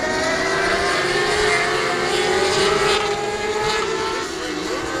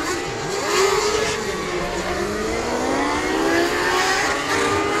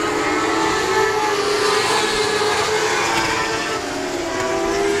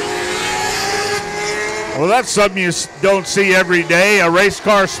 Well, that's something you don't see every day. A race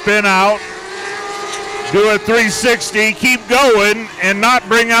car spin out, do a 360, keep going, and not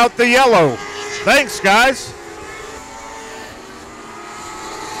bring out the yellow. Thanks, guys.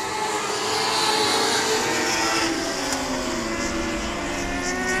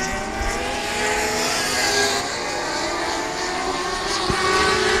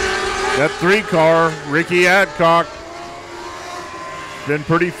 That 3 car, Ricky Adcock, been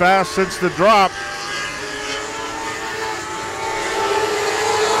pretty fast since the drop.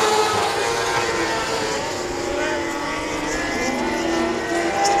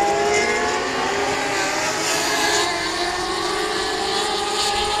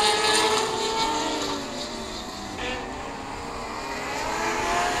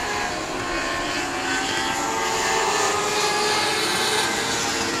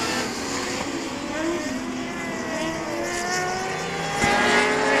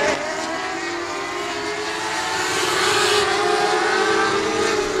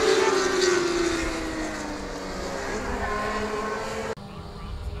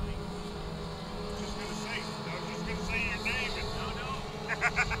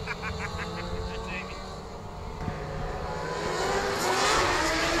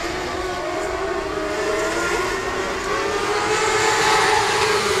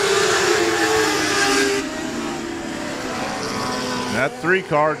 That 3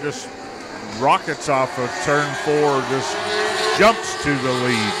 car just rockets off of turn 4, just jumps to the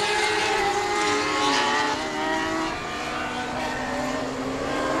lead.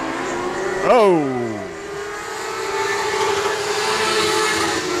 Oh.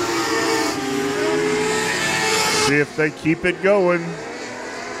 See if they keep it going.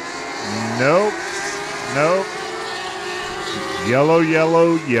 Nope. Nope. Yellow,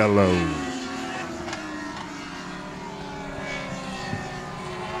 yellow, yellow.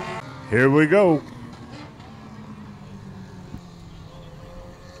 Here we go.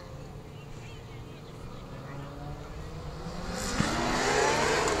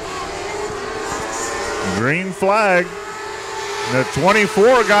 Green flag. The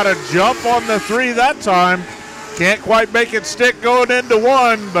 24 got a jump on the 3 that time. Can't quite make it stick going into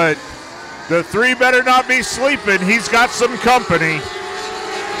 1, but the 3 better not be sleeping. He's got some company.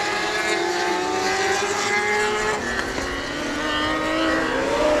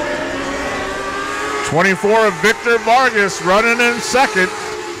 '24 of Victor Vargas running in second.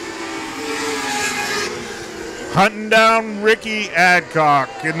 Hunting down Ricky Adcock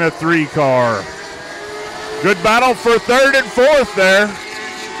in the 3 car. Good battle for 3rd and 4th there.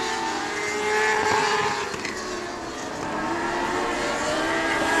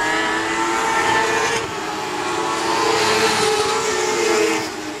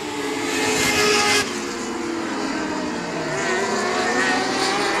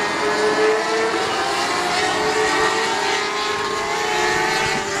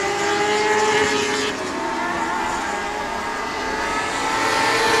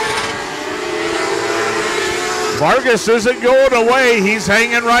 Vargas isn't going away. He's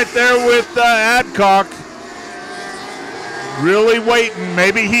hanging right there with Adcock. Really waiting.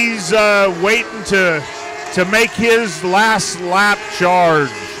 Maybe he's waiting to make his last lap charge.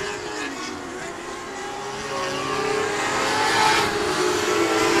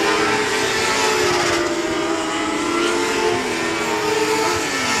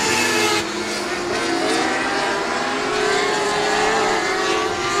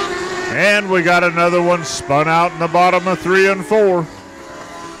 And we got another one spun out in the bottom of 3 and 4.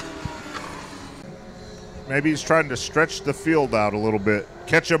 Maybe he's trying to stretch the field out a little bit,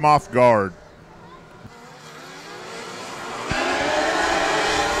 catch him off guard.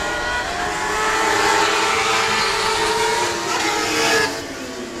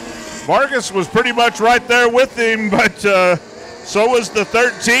 Vargas was pretty much right there with him, but so was the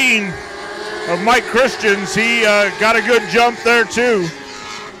 13 of Mike Christians. He got a good jump there too.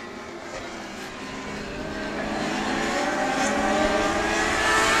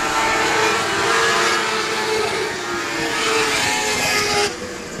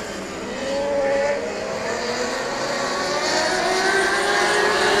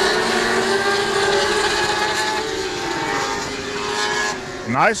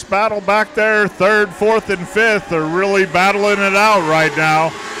 Nice battle back there. Third, fourth, and fifth. They're really battling it out right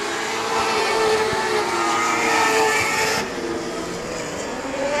now.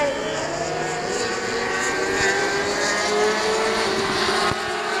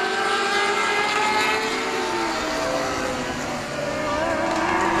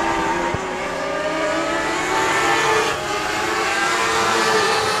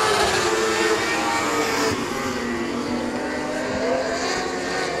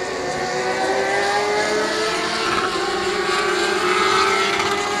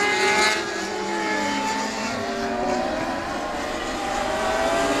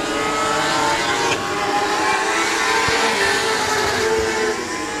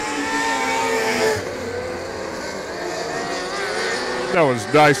 That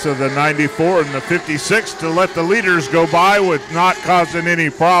was nice of the 94 and the 56 to let the leaders go by with not causing any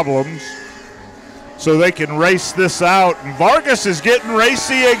problems so they can race this out. And Vargas is getting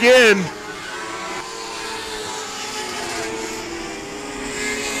racy again.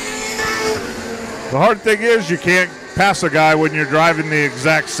 The hard thing is you can't pass a guy when you're driving the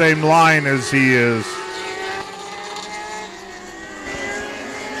exact same line as he is.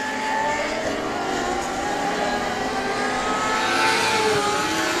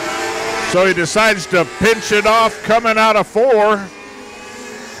 So he decides to pinch it off coming out of 4.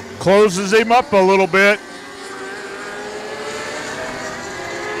 Closes him up a little bit.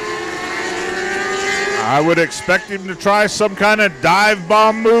 I would expect him to try some kind of dive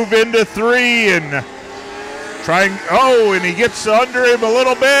bomb move into 3 and trying. Oh, and he gets under him a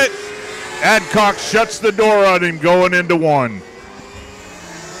little bit. Adcock shuts the door on him going into 1.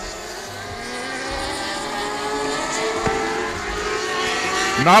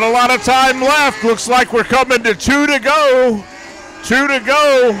 Not a lot of time left. Looks like we're coming to 2 to go. 2 to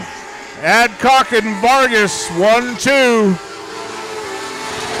go. Adcock and Vargas, 1-2.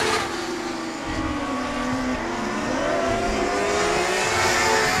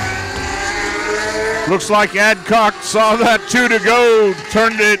 Looks like Adcock saw that 2 to go,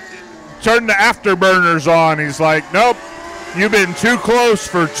 turned the afterburners on. He's like, nope, you've been too close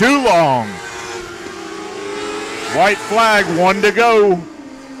for too long. White flag, 1 to go.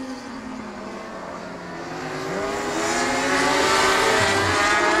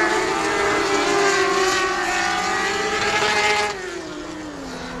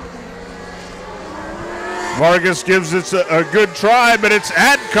 Vargas gives it a good try, but it's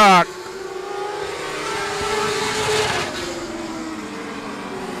Adcock.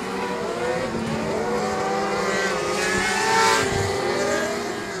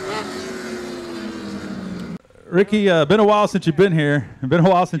 Ricky, been a while since you've been here.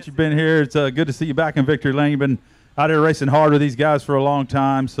 It's good to see you back in victory lane. You've been out there racing hard with these guys for a long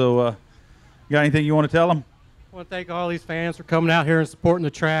time. So, you got anything you want to tell them? I want to thank all these fans for coming out here and supporting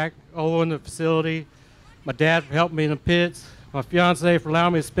the track, Olo in the facility, my dad for helping me in the pits, my fiance for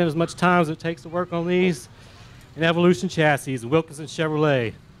allowing me to spend as much time as it takes to work on these, and Evolution Chassis and Wilkinson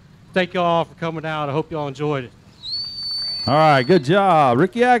Chevrolet. Thank you all for coming out. I hope you all enjoyed it. All right, good job.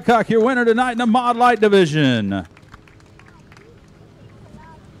 Ricky Adcock, your winner tonight in the Mod Light division.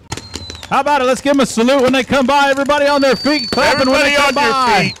 How about it? Let's give them a salute when they come by. Everybody on their feet, clapping when they come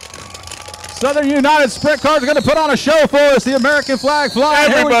by. Southern United Sprint Cars are going to put on a show for us. The American flag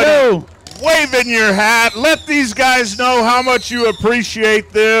flying. Everybody, here we go. Waving your hat. Let these guys know how much you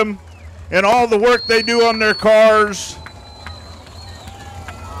appreciate them and all the work they do on their cars.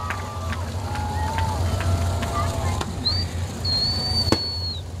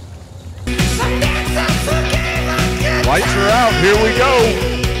 Lights are out. Here we go.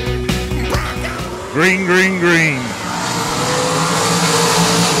 Green, green, green.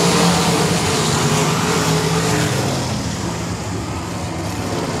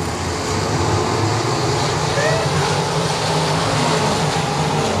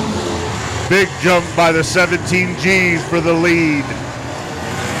 Big jump by the 17G for the lead.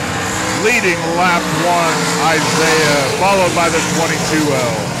 Leading lap 1, Isaiah, followed by the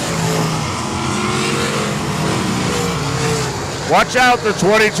 22L. Watch out, the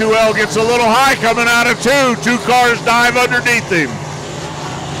 22L gets a little high coming out of 2. 2 cars dive underneath him.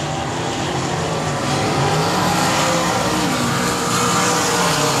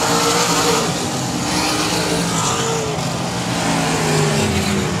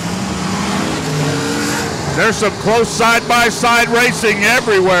 there's some close side-by-side racing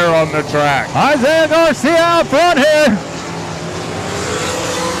everywhere on the track. Isaiah Garcia out front here.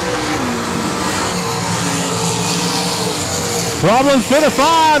 Problems to the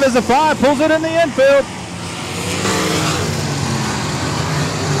 5 as the 5 pulls it in the infield.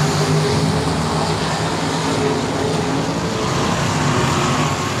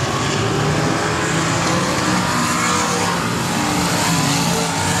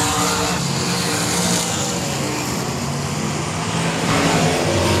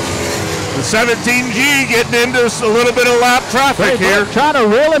 The 17G getting into a little bit of lap traffic here. Trying to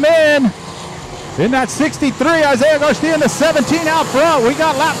reel him in that 63. Isaiah Garcia in the 17 out front. We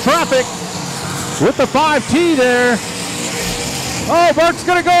got lap traffic with the 5T there. Oh, Burke's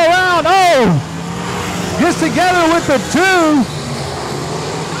going to go around. Oh, gets together with the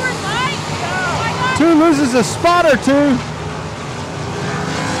 2. 2 loses a spot or 2.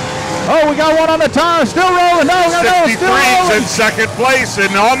 Oh, we got one on the tire, still rolling. No, still 63's rolling. in second place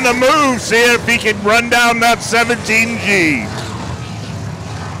and on the move, see if he can run down that 17G.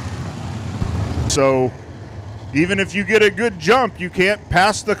 So, even if you get a good jump, you can't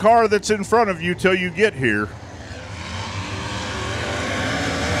pass the car that's in front of you till you get here.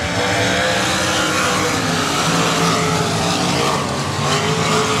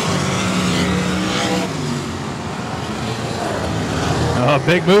 Oh,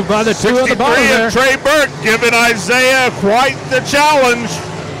 big move by the 2 on the bottom there. of Trey Burke giving Isaiah quite the challenge.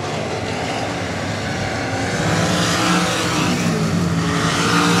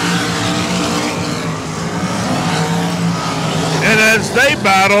 And as they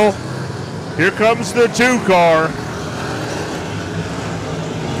battle, here comes the 2 car.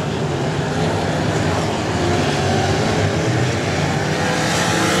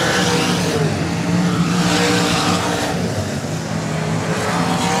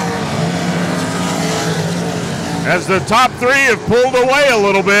 As the top 3 have pulled away a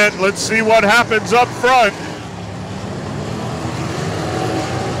little bit, let's see what happens up front.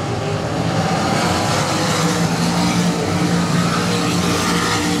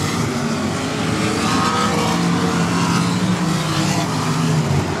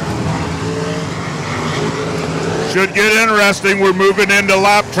 Should get interesting. We're moving into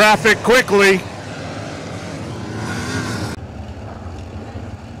lap traffic quickly.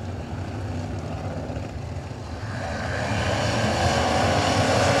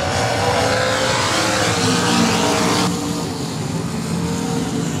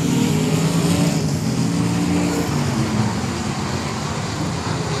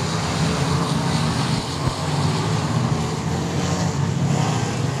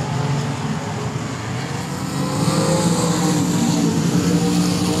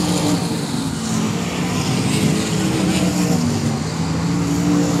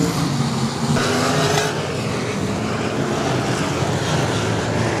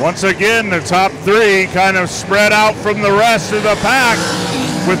 Once again, the top 3 kind of spread out from the rest of the pack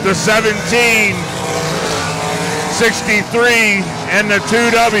with the 17, 63, and the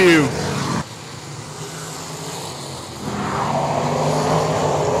 2W.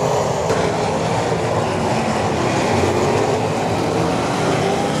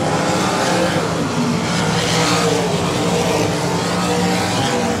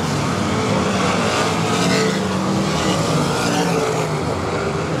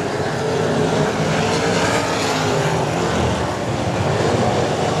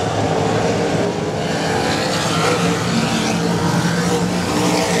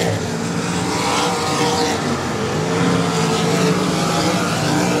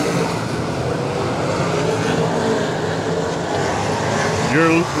 Your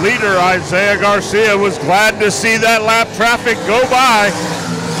leader, Isaiah Garcia, was glad to see that lap traffic go by.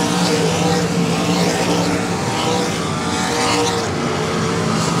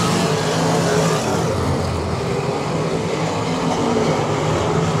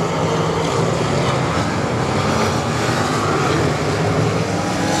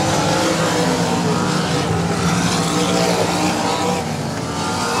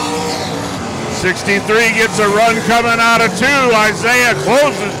 '63 gets a run coming out of 2. Isaiah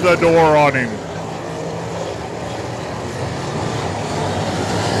closes the door on him.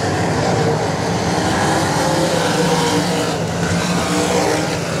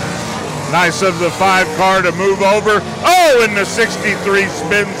 Nice of the 5 car to move over. Oh, and the 63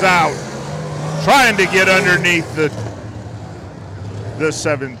 spins out, trying to get underneath the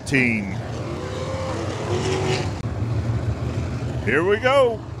 17. Here we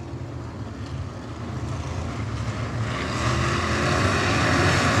go.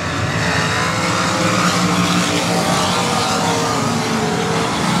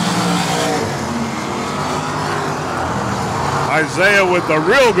 Isaiah with a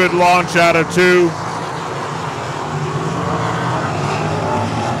real good launch out of 2.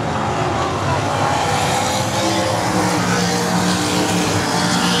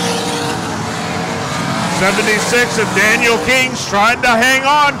 '76 of Daniel King's trying to hang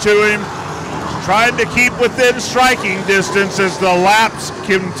on to him, trying to keep within striking distance as the laps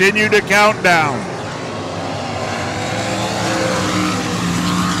continue to count down.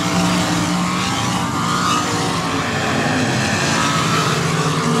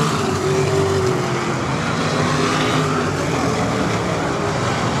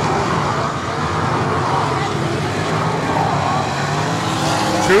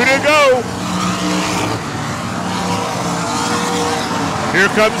 Two to go. Here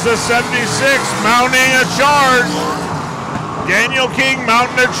comes the 76 mounting a charge. Daniel King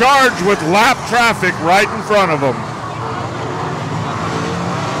mounting a charge with lap traffic right in front of him.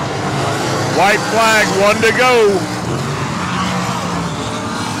 White flag, 1 to go.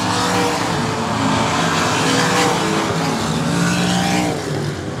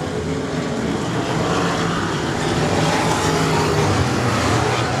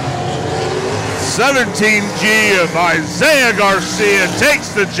 $17G of Isaiah Garcia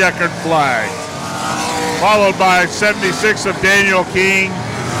takes the checkered flag, followed by 76 of Daniel King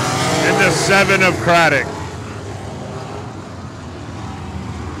and the 7 of Craddock.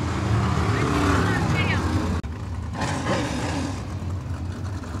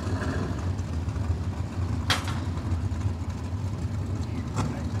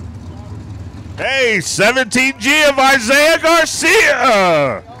 Hey, 17G of Isaiah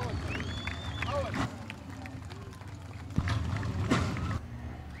Garcia!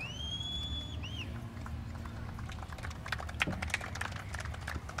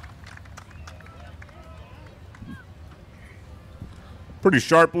 Pretty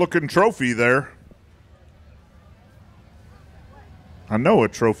sharp looking trophy there. I know a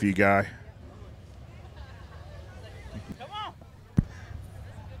trophy guy. Come on.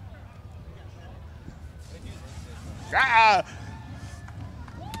 Ah!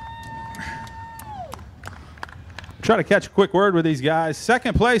 Try to catch a quick word with these guys.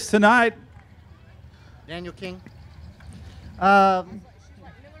 Second place tonight. Daniel King.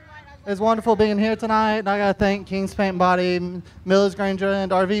 It's wonderful being here tonight. I got to thank King's Paint and Body, Miller's Granger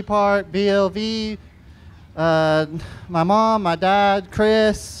and RV Park, BLV, my mom, my dad,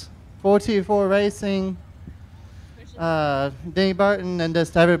 Chris, 424 Racing, Denny Burton, and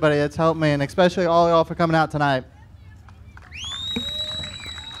just everybody that's helped me, and especially all y'all for coming out tonight.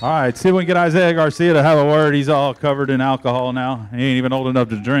 All right, see if we can get Isaiah Garcia to have a word. He's all covered in alcohol now. He ain't even old enough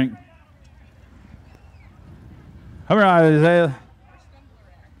to drink. All right, Isaiah.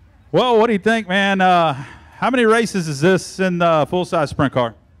 Well, what do you think, man? How many races is this in the full-size sprint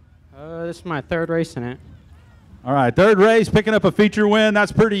car? This is my 3rd race in it. All right, 3rd race, picking up a feature win.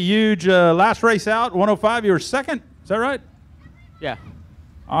 That's pretty huge. Last race out, 105, you were 2nd. Is that right? Yeah.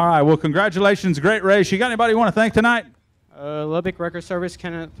 All right, well, congratulations. Great race. You got anybody you want to thank tonight? Lubbock Record Service,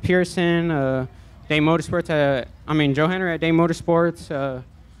 Kenneth Pearson, Day Motorsports, Joe Henry at Day Motorsports,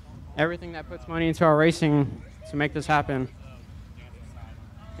 everything that puts money into our racing to make this happen.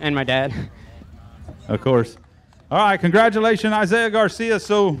 And my dad. Of course. All right, congratulations, Isaiah Garcia.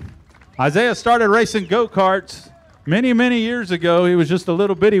 So Isaiah started racing go-karts many, many years ago. He was just a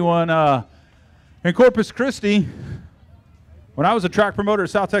little bitty one in Corpus Christi. When I was a track promoter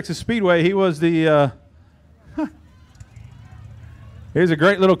at South Texas Speedway, he was the he was a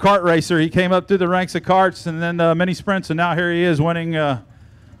great little kart racer. He came up through the ranks of karts and then mini sprints, and now here he is winning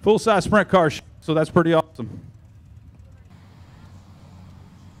full-size sprint cars. So that's pretty awesome.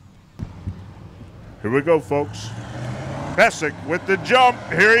 Here we go, folks. Pesic with the jump.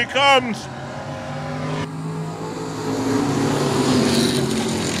 Here he comes.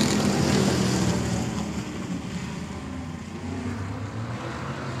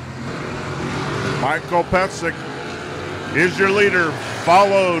 Michael Pesic is your leader,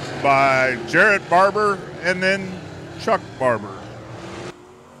 followed by Jarrett Barber and then Chuck Barber.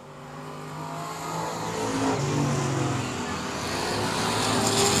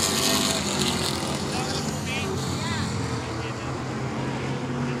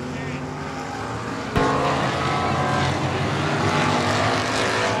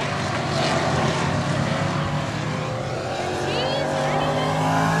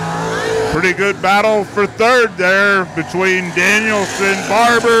 Pretty good battle for 3rd there between Danielson,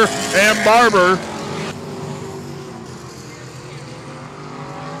 Barber, and Barber.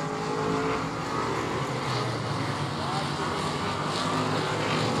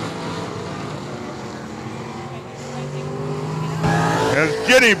 As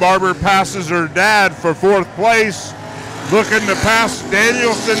Jenny Barber passes her dad for 4th place, looking to pass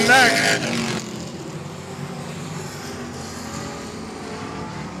Danielson next.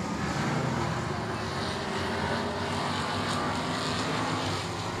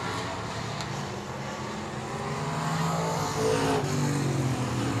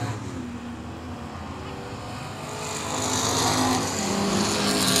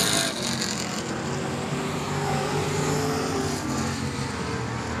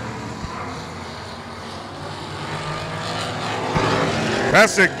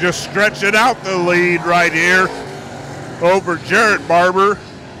 Pesic just stretching out the lead right here over Jarrett Barber.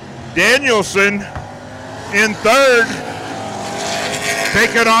 Danielson in third,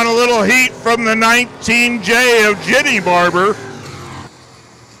 taking on a little heat from the 19J of Ginny Barber.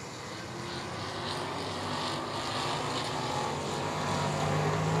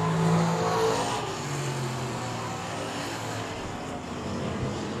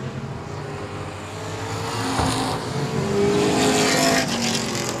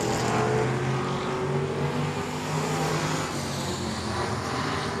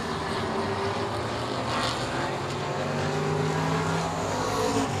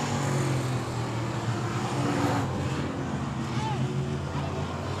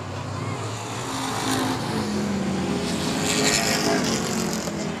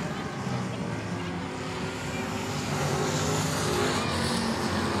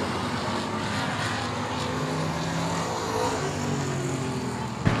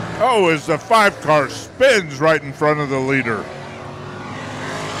 Oh, as the 5-car spins right in front of the leader.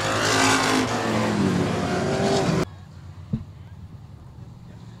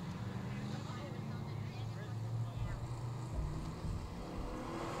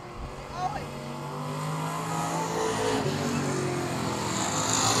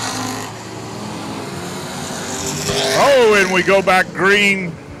 Oh, and we go back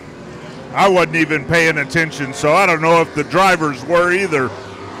green. I wasn't even paying attention, so I don't know if the drivers were either.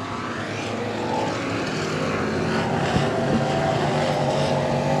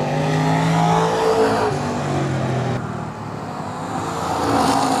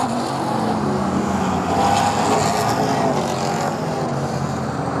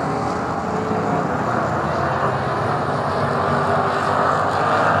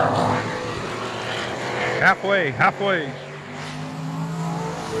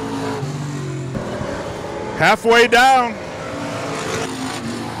 Halfway down.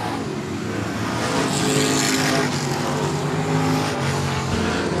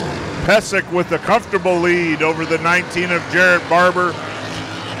 Pesic with a comfortable lead over the 19 of Jarrett Barber.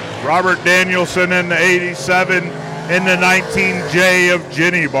 Robert Danielson in the 87 in the 19J of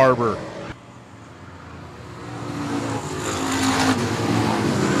Ginny Barber.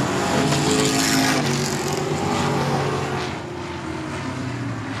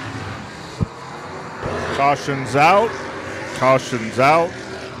 Caution's out. Caution's out.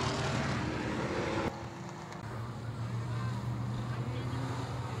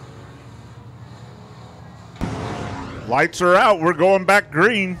 Lights are out. We're going back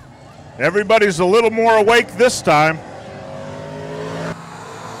green. Everybody's a little more awake this time.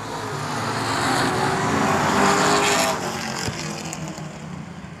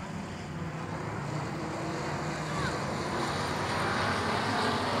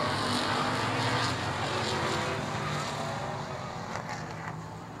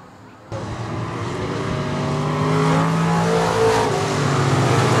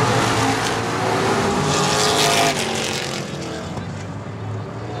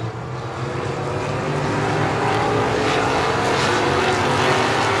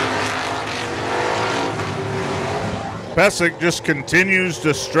 Pesic just continues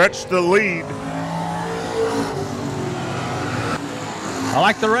to stretch the lead. I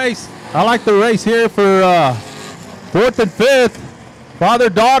like the race. I like the race here for 4th and 5th.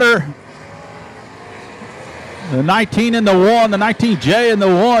 Father-daughter. The 19 and the 1, the 19J and the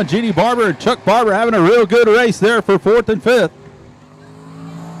 1. Ginny Barber and Chuck Barber having a real good race there for 4th and 5th.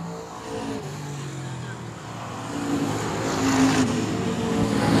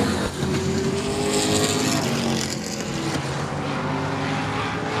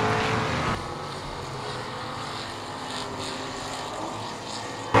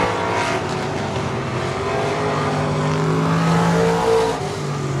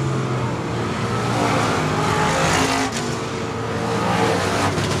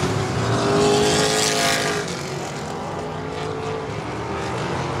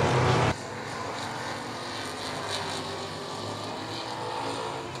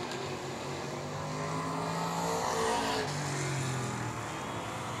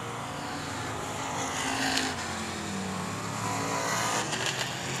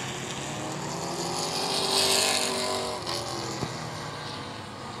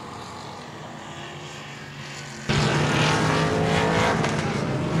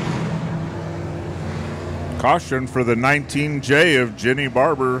 Caution for the 19J of Jenny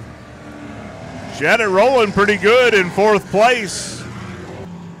Barber. She had it rolling pretty good in 4th place.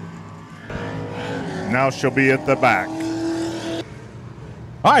 Now she'll be at the back.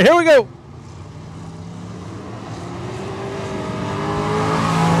 All right, here we go.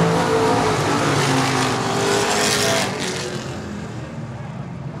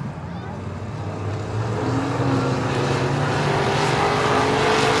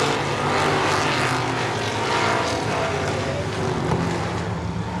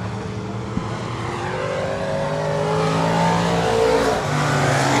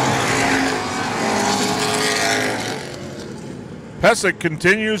 Pesic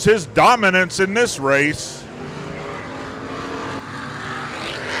continues his dominance in this race.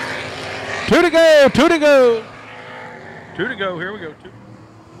 2 to go, 2 to go. 2 to go. Here we go. 2.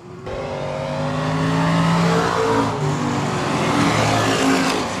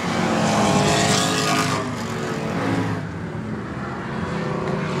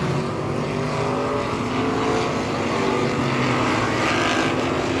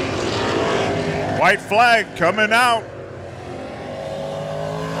 White flag coming out.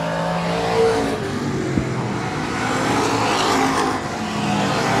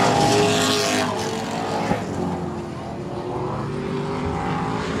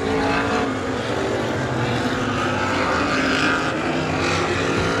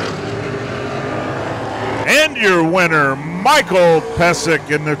 And your winner, Michael Pesic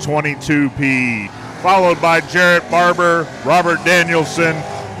in the 22P, followed by Jarrett Barber, Robert Danielson,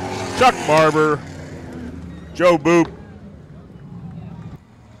 Chuck Barber, Joe Boop.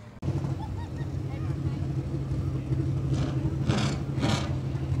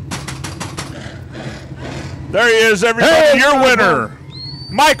 There he is, everybody, Hey, your winner,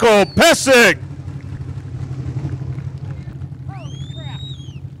 Michael Pesic.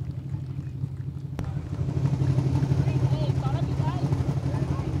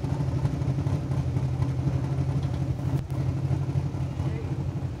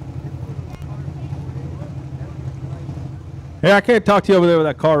 Hey, I can't talk to you over there with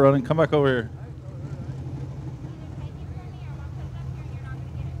that car running. Come back over here.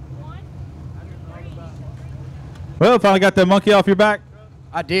 Well, finally got that monkey off your back.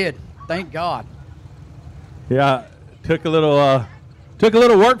 I did. Thank God. Yeah, took a little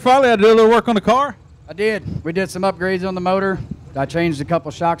work finally. I had to do a little work on the car. I did. We did some upgrades on the motor. I changed a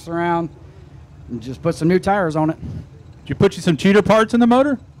couple shocks around and just put some new tires on it. Did you put you some cheater parts in the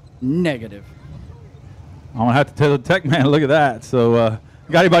motor? Negative. I'm gonna have to tell the tech man. Look at that. So,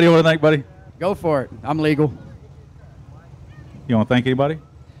 got anybody you want to thank, buddy? Go for it. I'm legal. You want to thank anybody?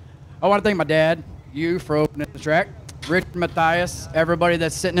 I want to thank my dad, you for opening the track, Richard Matthias, everybody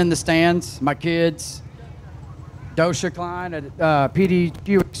that's sitting in the stands, my kids, Dosha Klein at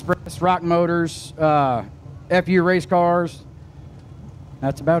PDQ Express, Rock Motors, FU Race Cars.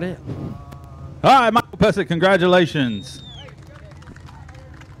 That's about it. All right, Michael Pesic, congratulations.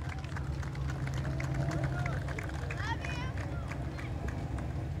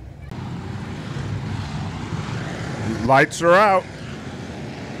 Lights are out.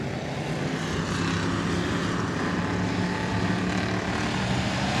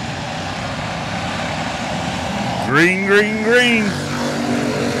 Green, green, green.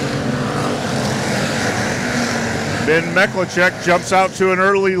 Ben Meklicek jumps out to an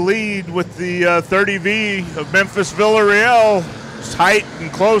early lead with the 30V of Memphis Villarreal. Tight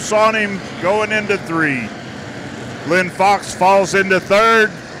and close on him going into 3. Lynn Fox falls into 3rd.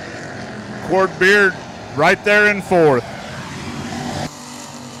 Cord Beard right there in 4th.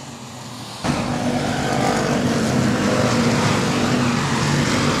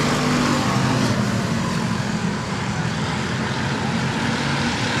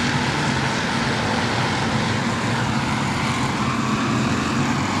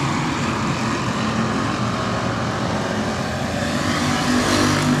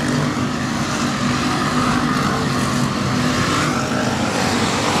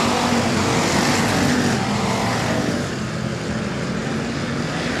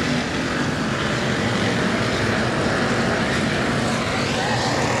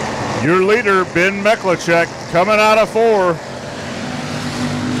 Your leader, Ben Meklicek, coming out of 4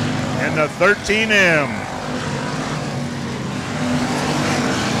 in the 13M.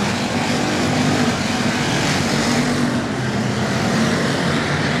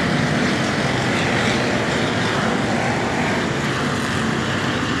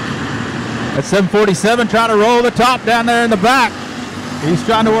 At 747, trying to roll the top down there in the back. He's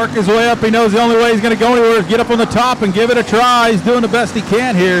trying to work his way up. He knows the only way he's going to go anywhere is get up on the top and give it a try. He's doing the best he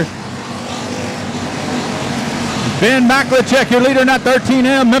can here. Ben Maklicek, your leader in that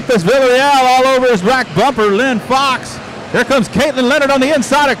 13M. Memphis Villarreal all over his back bumper. Lynn Fox. Here comes Caitlin Leonard on the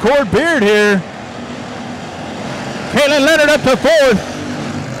inside of Cord Beard here. Caitlin Leonard up to fourth.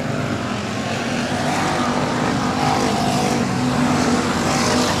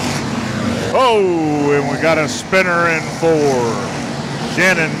 Oh, and we got a spinner in 4.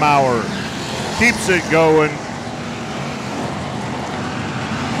 Shannon Maurer keeps it going.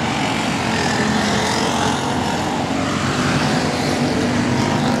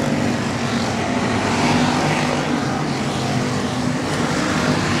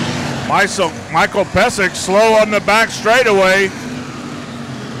 Michael Pesic slow on the back straightaway.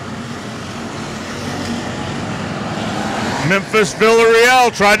 Memphis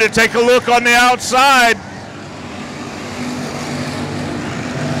Villarreal tried to take a look on the outside.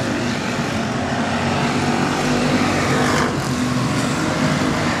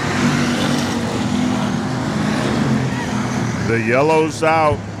 The yellow's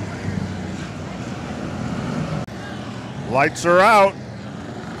out. Lights are out.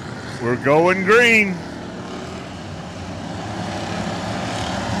 We're going green.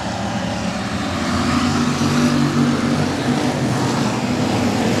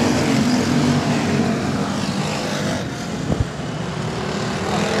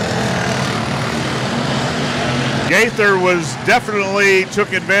 Gaither was definitely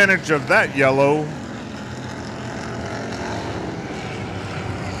took advantage of that yellow.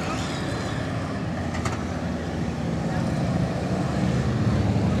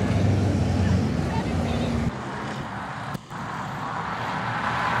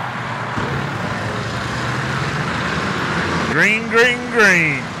 Green, green,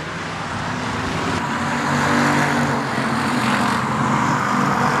 green.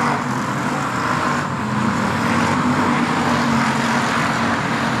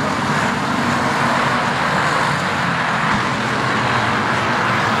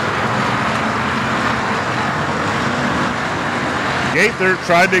 Gaither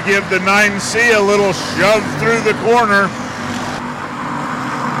tried to give the 9C a little shove through the corner.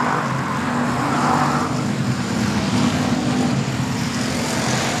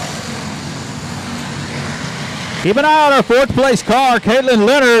 Keep an eye on our fourth place car, Caitlin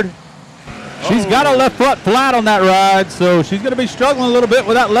Leonard. She's got a left front flat on that ride, so she's going to be struggling a little bit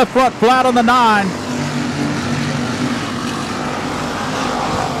with that left front flat on the 9.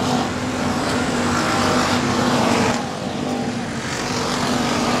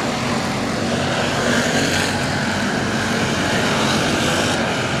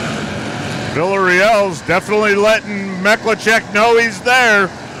 Villarreal's definitely letting Meklicek know he's there.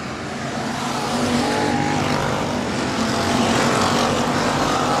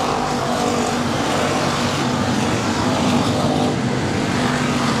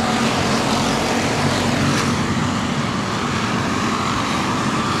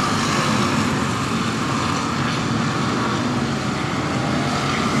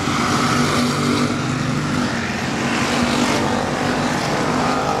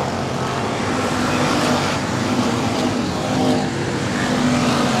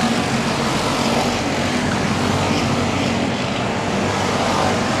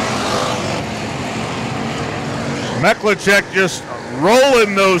 Meklicek just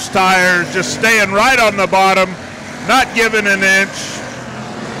rolling those tires, just staying right on the bottom, not giving an inch.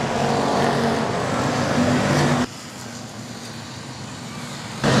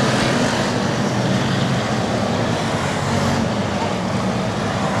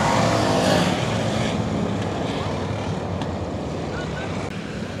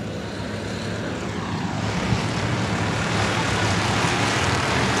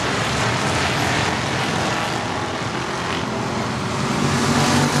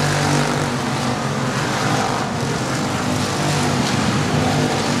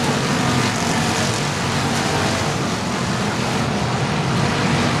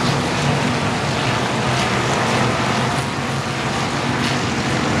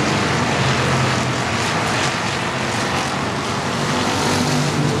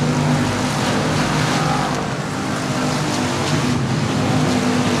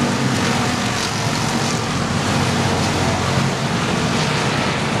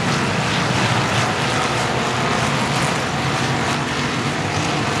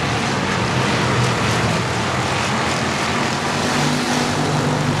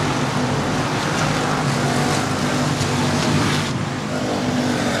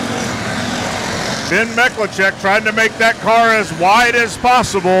 Ben Meklicek trying to make that car as wide as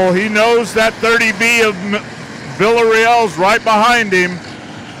possible. He knows that 30B of Villarreal's right behind him.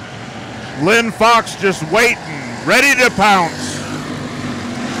 Lynn Fox just waiting, ready to pounce.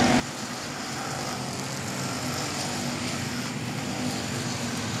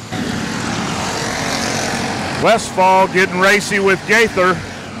 Westfall getting racy with Gaither.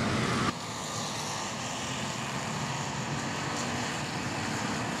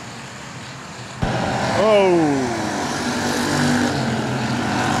 Oh.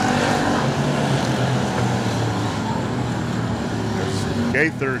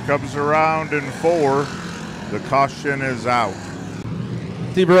 Gaither comes around in 4. The caution is out.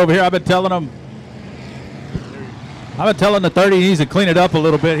 Steve over here, I've been telling the 30 he needs to clean it up a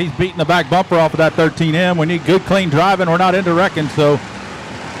little bit. He's beating the back bumper off of that 13M. We need good, clean driving. We're not into wrecking, so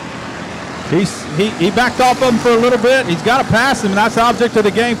he backed off of him for a little bit. He's got to pass him, and that's the object of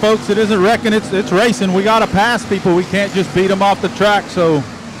the game, folks. It isn't wrecking, it's racing. We got to pass people. We can't just beat them off the track. So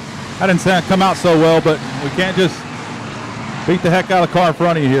that didn't come out so well, but we can't just beat the heck out of the car in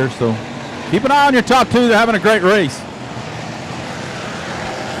front of you here. So keep an eye on your top 2. They're having a great race.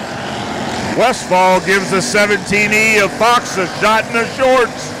 Westfall gives the 17E of Fox a shot in the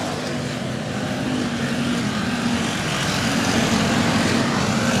shorts.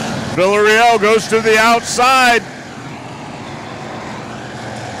 Villarreal goes to the outside.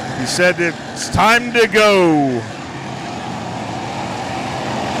 He said it's time to go.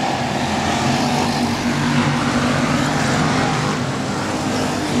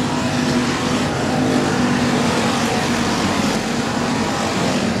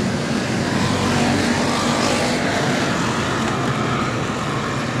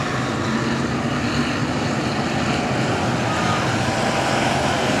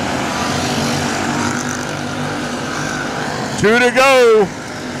 Two to go.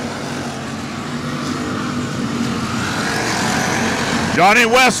 Johnny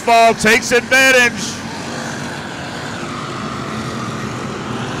Westfall takes advantage.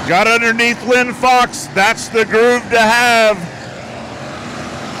 Got underneath Lynn Fox. That's the groove to have.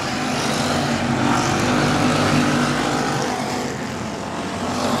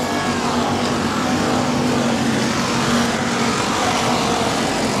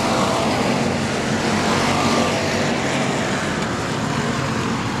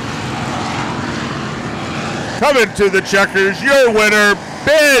 Coming to the checkers, your winner,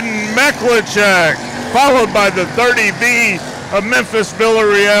 Ben Meklicek, followed by the 30B of Memphis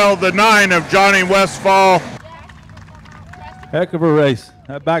Villarreal, the 9 of Johnny Westfall. Heck of a race.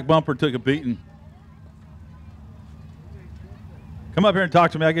 That back bumper took a beating. Come up here and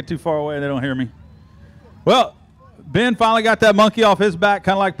talk to me. I get too far away and they don't hear me. Well, Ben finally got that monkey off his back,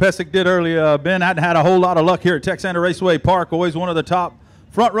 kind of like Pesic did earlier. Ben hadn't had a whole lot of luck here at Texana Raceway Park. Always one of the top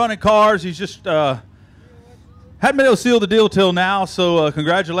front-running cars. He's just hadn't been able to seal the deal till now, so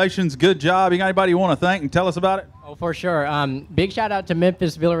congratulations, good job. You got anybody you want to thank and tell us about it? Oh, for sure. Big shout out to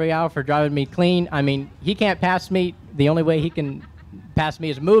Memphis Villarreal for driving me clean. I mean, he can't pass me. The only way he can pass me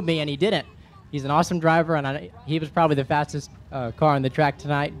is move me, and he didn't. He's an awesome driver, and he was probably the fastest car on the track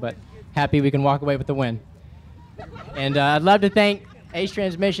tonight, but happy we can walk away with the win. And I'd love to thank Ace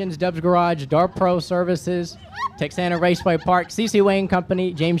Transmissions, Dubs Garage, Dart Pro Services, Texana Raceway Park, CC Wayne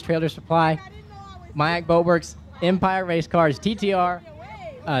Company, James Trailer Supply, Mayak Boatworks, Empire Race Cars, TTR,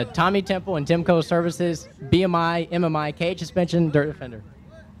 Tommy Temple and Timco Services, BMI, MMI, Cage Suspension, Dirt Defender.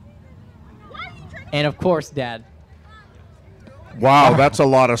 And of course, Dad. Wow, that's a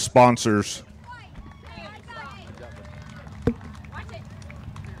lot of sponsors.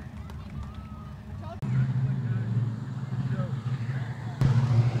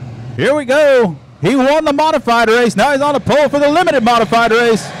 Here we go. He won the modified race. Now he's on the pole for the limited modified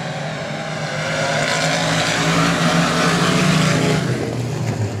race.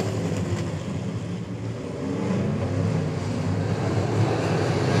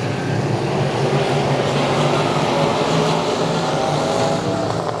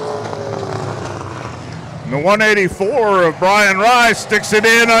 The 184 of Brian Rice sticks it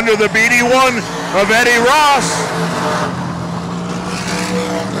in under the BD1 of Eddie Ross.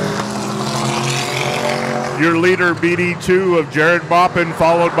 Your leader, BD2 of Jared Boppin,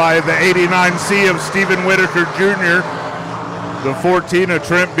 followed by the 89C of Stephen Whitaker Jr. The 14 of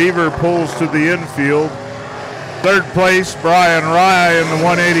Trent Beaver pulls to the infield. Third place, Brian Rye in the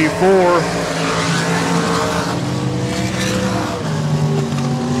 184.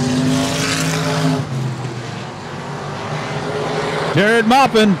 Jared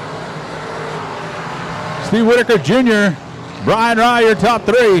Moppin, Steve Whitaker Jr., Brian Rye, your top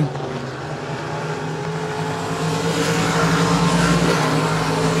 3.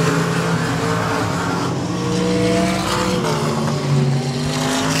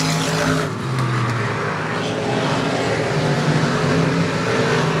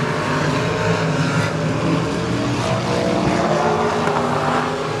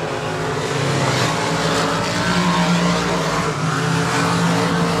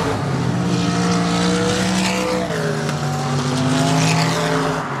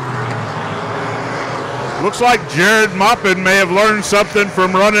 Looks like Jared Moppin may have learned something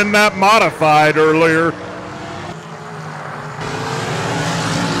from running that modified earlier.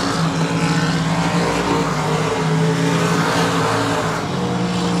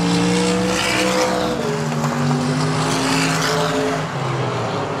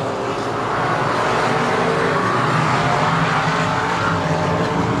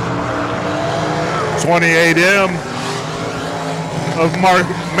 .28M of Mark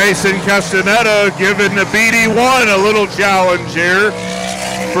Mason Castaneda giving the BD1 a little challenge here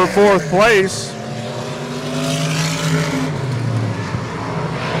for 4th place.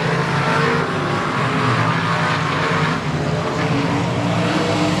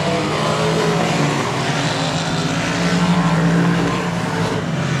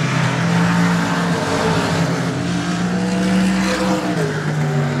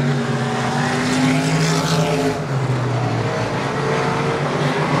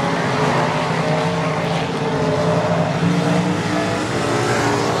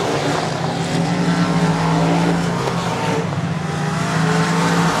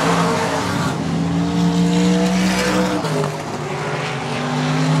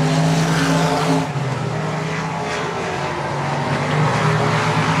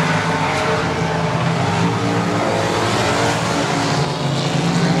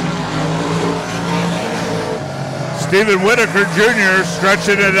 Stephen Whitaker Jr.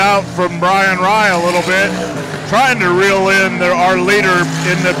 stretching it out from Brian Rye a little bit, trying to reel in our leader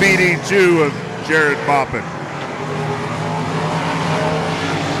in the BD2 of Jared Moppin.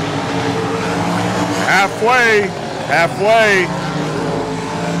 Halfway.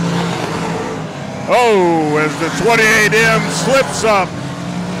 Oh, as the 28M slips up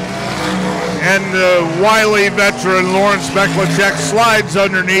and the wily veteran Lawrence Beklacek slides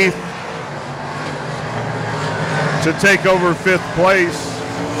underneath to take over 5th place.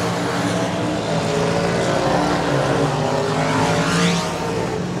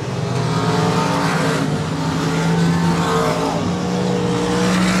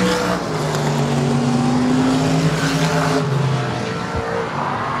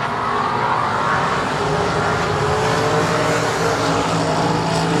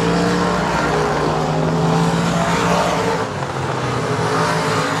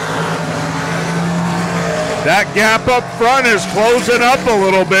 That gap up front is closing up a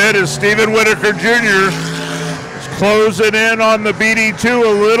little bit as Stephen Whitaker Jr. is closing in on the BD2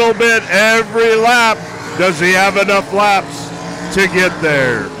 a little bit every lap. Does he have enough laps to get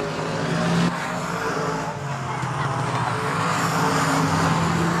there?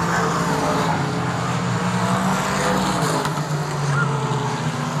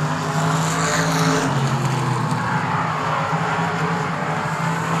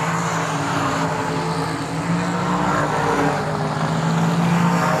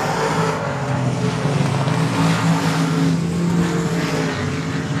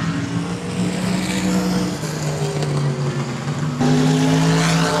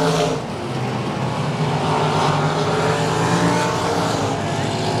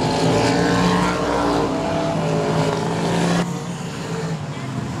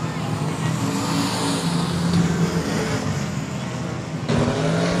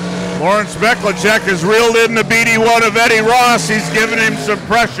 Lawrence Beklacek has reeled in the BD1 of Eddie Ross. He's given him some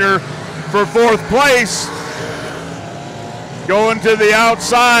pressure for 4th place. Going to the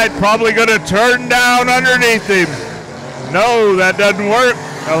outside, probably going to turn down underneath him. No, that doesn't work.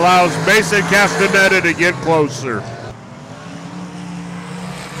 Allows Mason Castaneda to get closer.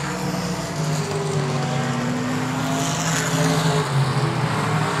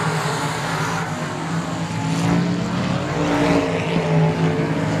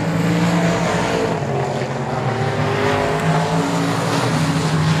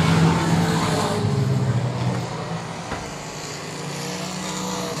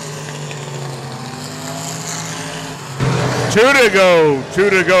 Two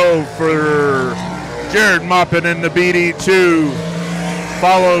to go for Jared Moppin in the BD2,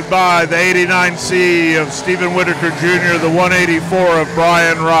 followed by the 89C of Stephen Whitaker Jr., the 184 of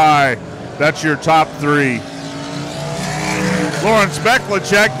Brian Rye. That's your top 3. Lawrence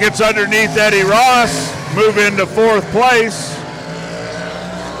Beklacek gets underneath Eddie Ross, move into 4th place.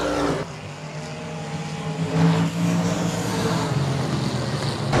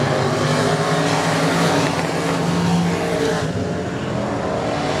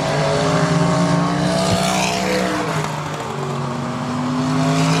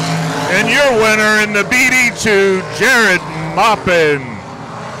 Winner in the BD2, Jared Moppin,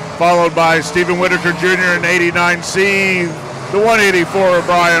 followed by Stephen Whitaker Jr. in 89C, the 184 of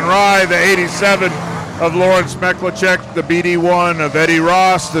Brian Rye, the 87 of Lawrence Beklacek, the BD1 of Eddie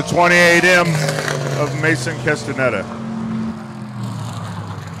Ross, the 28M of Mason Castaneda.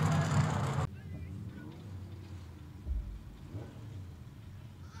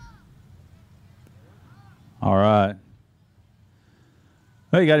 All right.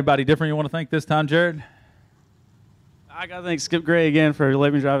 Hey, you got anybody different you want to thank this time, Jared? I got to thank Skip Gray again for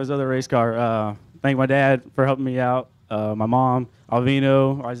letting me drive his other race car. Thank my dad for helping me out. My mom,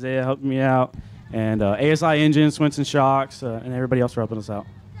 Alvino, Isaiah helping me out. And ASI Engine, Swinson Shocks, and everybody else for helping us out.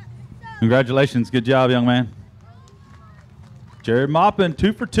 Congratulations. Good job, young man. Jared Maupin,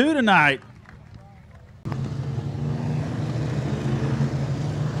 2 for 2 tonight.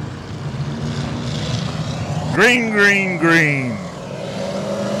 Green, green, green.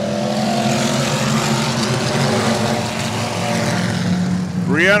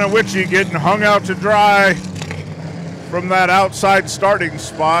 Brianna Witchy getting hung out to dry from that outside starting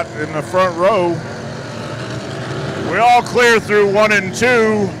spot in the front row. We all clear through 1 and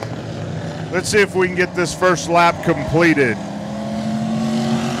 2. Let's see if we can get this first lap completed.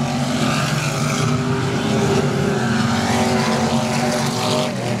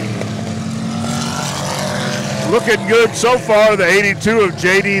 Looking good so far, the 82 of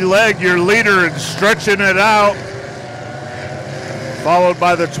JD Legg, your leader, and stretching it out. Followed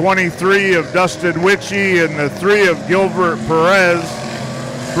by the 23 of Dustin Witchy and the 3 of Gilbert Perez.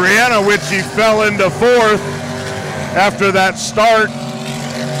 Brianna Witchy fell into 4th after that start.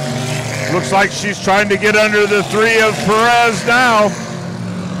 Looks like she's trying to get under the 3 of Perez now.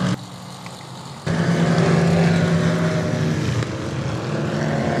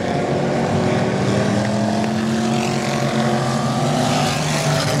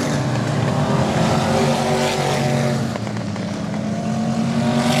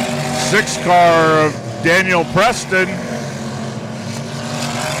 Sixth car of Daniel Preston.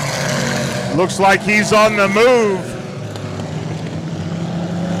 Looks like he's on the move.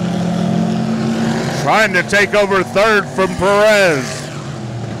 Trying to take over 3rd from Perez.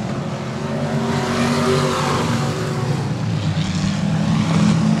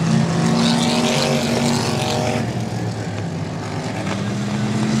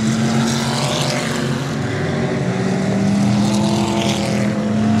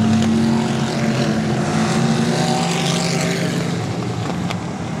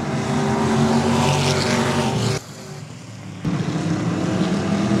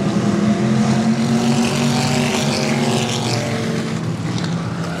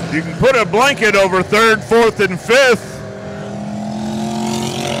 You can put a blanket over 3rd, 4th, and 5th.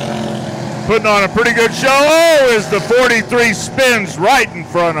 Putting on a pretty good show. Oh, as the 43 spins right in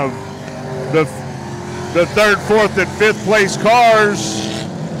front of the 3rd, 4th, and 5th place cars.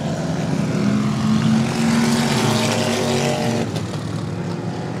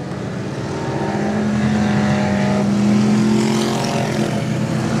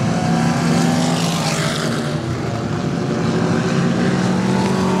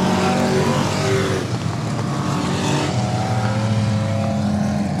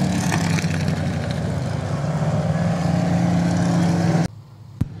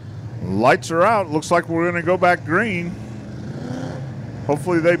 Lights are out. Looks like we're going to go back green.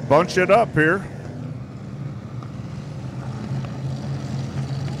 Hopefully they bunch it up here.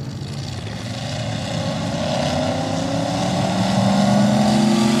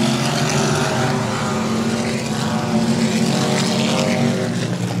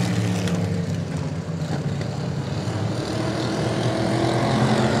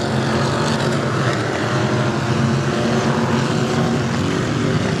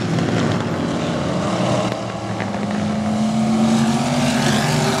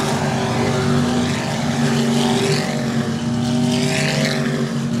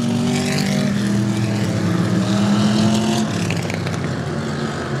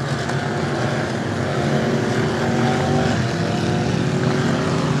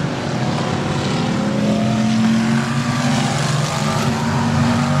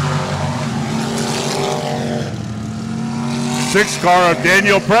 Sixth car of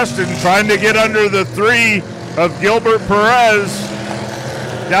Daniel Preston trying to get under the 3 of Gilbert Perez.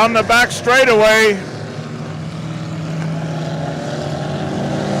 Down the back straightaway.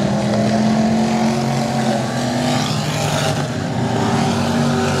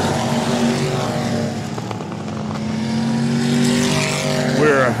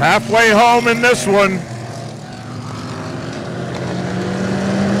 We're halfway home in this one.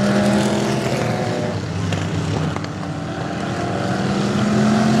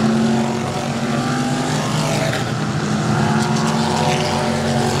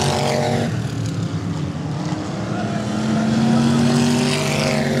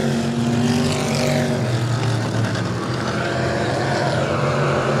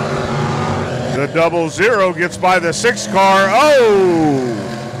 The 00 gets by the 6 car. Oh!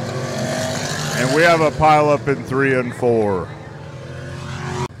 And we have a pileup in 3 and 4.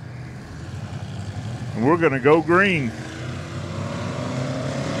 And we're going to go green.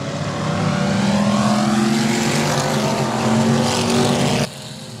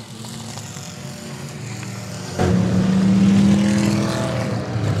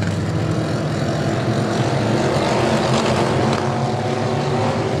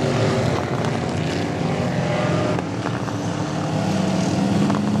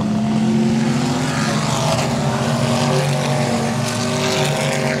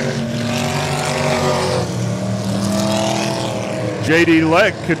 J.D.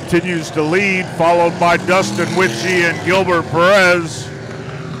 Legg continues to lead, followed by Dustin Witchie and Gilbert Perez.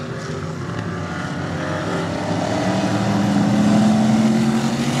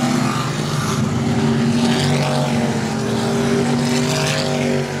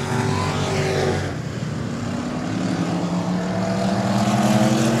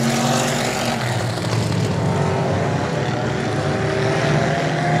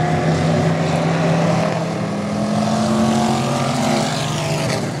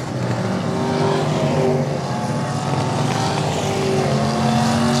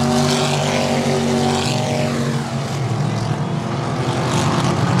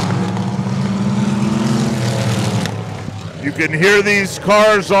 You can hear these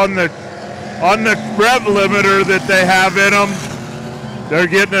cars on the rev limiter that they have in them. They're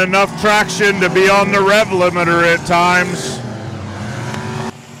getting enough traction to be on the rev limiter at times.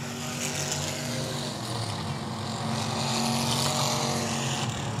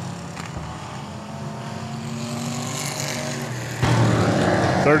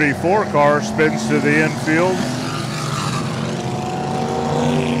 '34 car spins to the infield.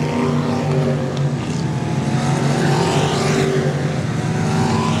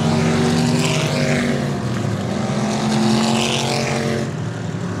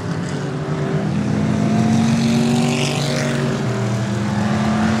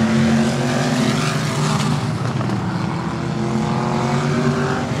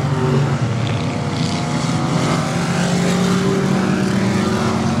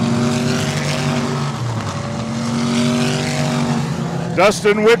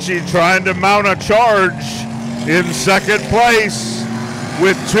 Dustin Witchie trying to mount a charge in second place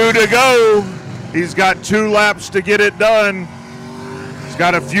with 2 to go. He's got 2 laps to get it done. He's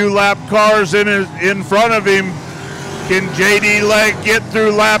got a few lap cars in front of him. Can J.D. Legg get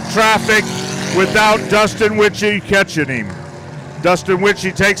through lap traffic without Dustin Witchie catching him? Dustin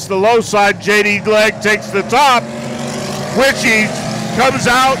Witchie takes the low side. J.D. Legg takes the top. Witchie comes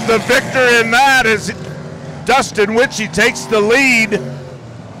out the victor in that as Dustin Witchie takes the lead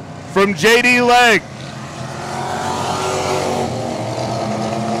from J.D. Legg.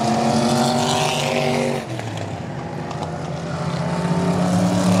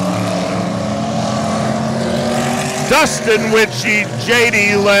 Dustin Witchie,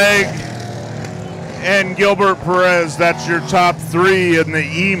 J.D. Legg, and Gilbert Perez. That's your top 3 in the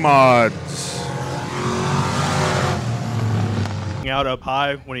E-Mods. Out up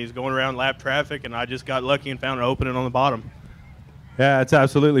high when he's going around lap traffic, and I just got lucky and found an opening on the bottom. Yeah, it's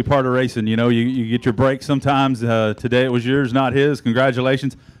absolutely part of racing. You know, you get your break sometimes. Today it was yours, not his.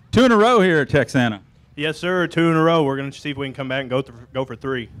 Congratulations. 2 in a row here at Texana. Yes, sir. 2 in a row. We're going to see if we can come back and go for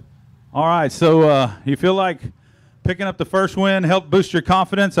 3. All right, so you feel like picking up the first win helped boost your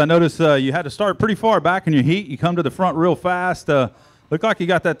confidence? I noticed you had to start pretty far back in your heat. You come to the front real fast. Looked like you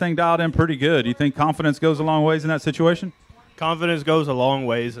got that thing dialed in pretty good. You think confidence goes a long ways in that situation? Confidence goes a long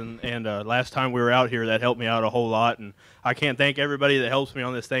ways, and last time we were out here, that helped me out a whole lot, and I can't thank everybody that helps me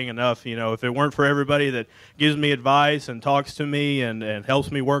on this thing enough. You know, if it weren't for everybody that gives me advice and talks to me and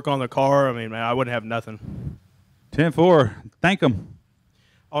helps me work on the car, I mean, man, I wouldn't have nothing. 10-4. Thank them.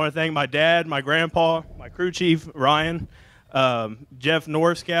 I want to thank my dad, my grandpa, my crew chief, Ryan, Jeff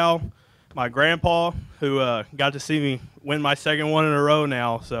Norskow, my grandpa, who got to see me win my second one in a row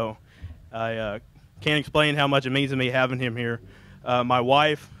now, so I can't explain how much it means to me having him here. My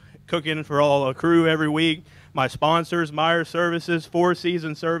wife, cooking for all the crew every week. My sponsors, Meyer Services, Four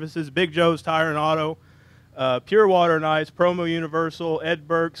Season Services, Big Joe's Tire and Auto, Pure Water and Ice, Promo Universal, Ed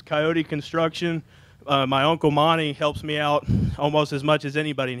Burks, Coyote Construction. My Uncle Monty helps me out almost as much as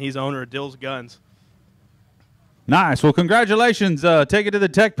anybody, and he's the owner of Dill's Guns. Nice. Well, congratulations. Take it to the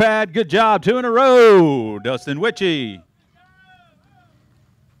tech pad. Good job. 2 in a row. Dustin Witchie.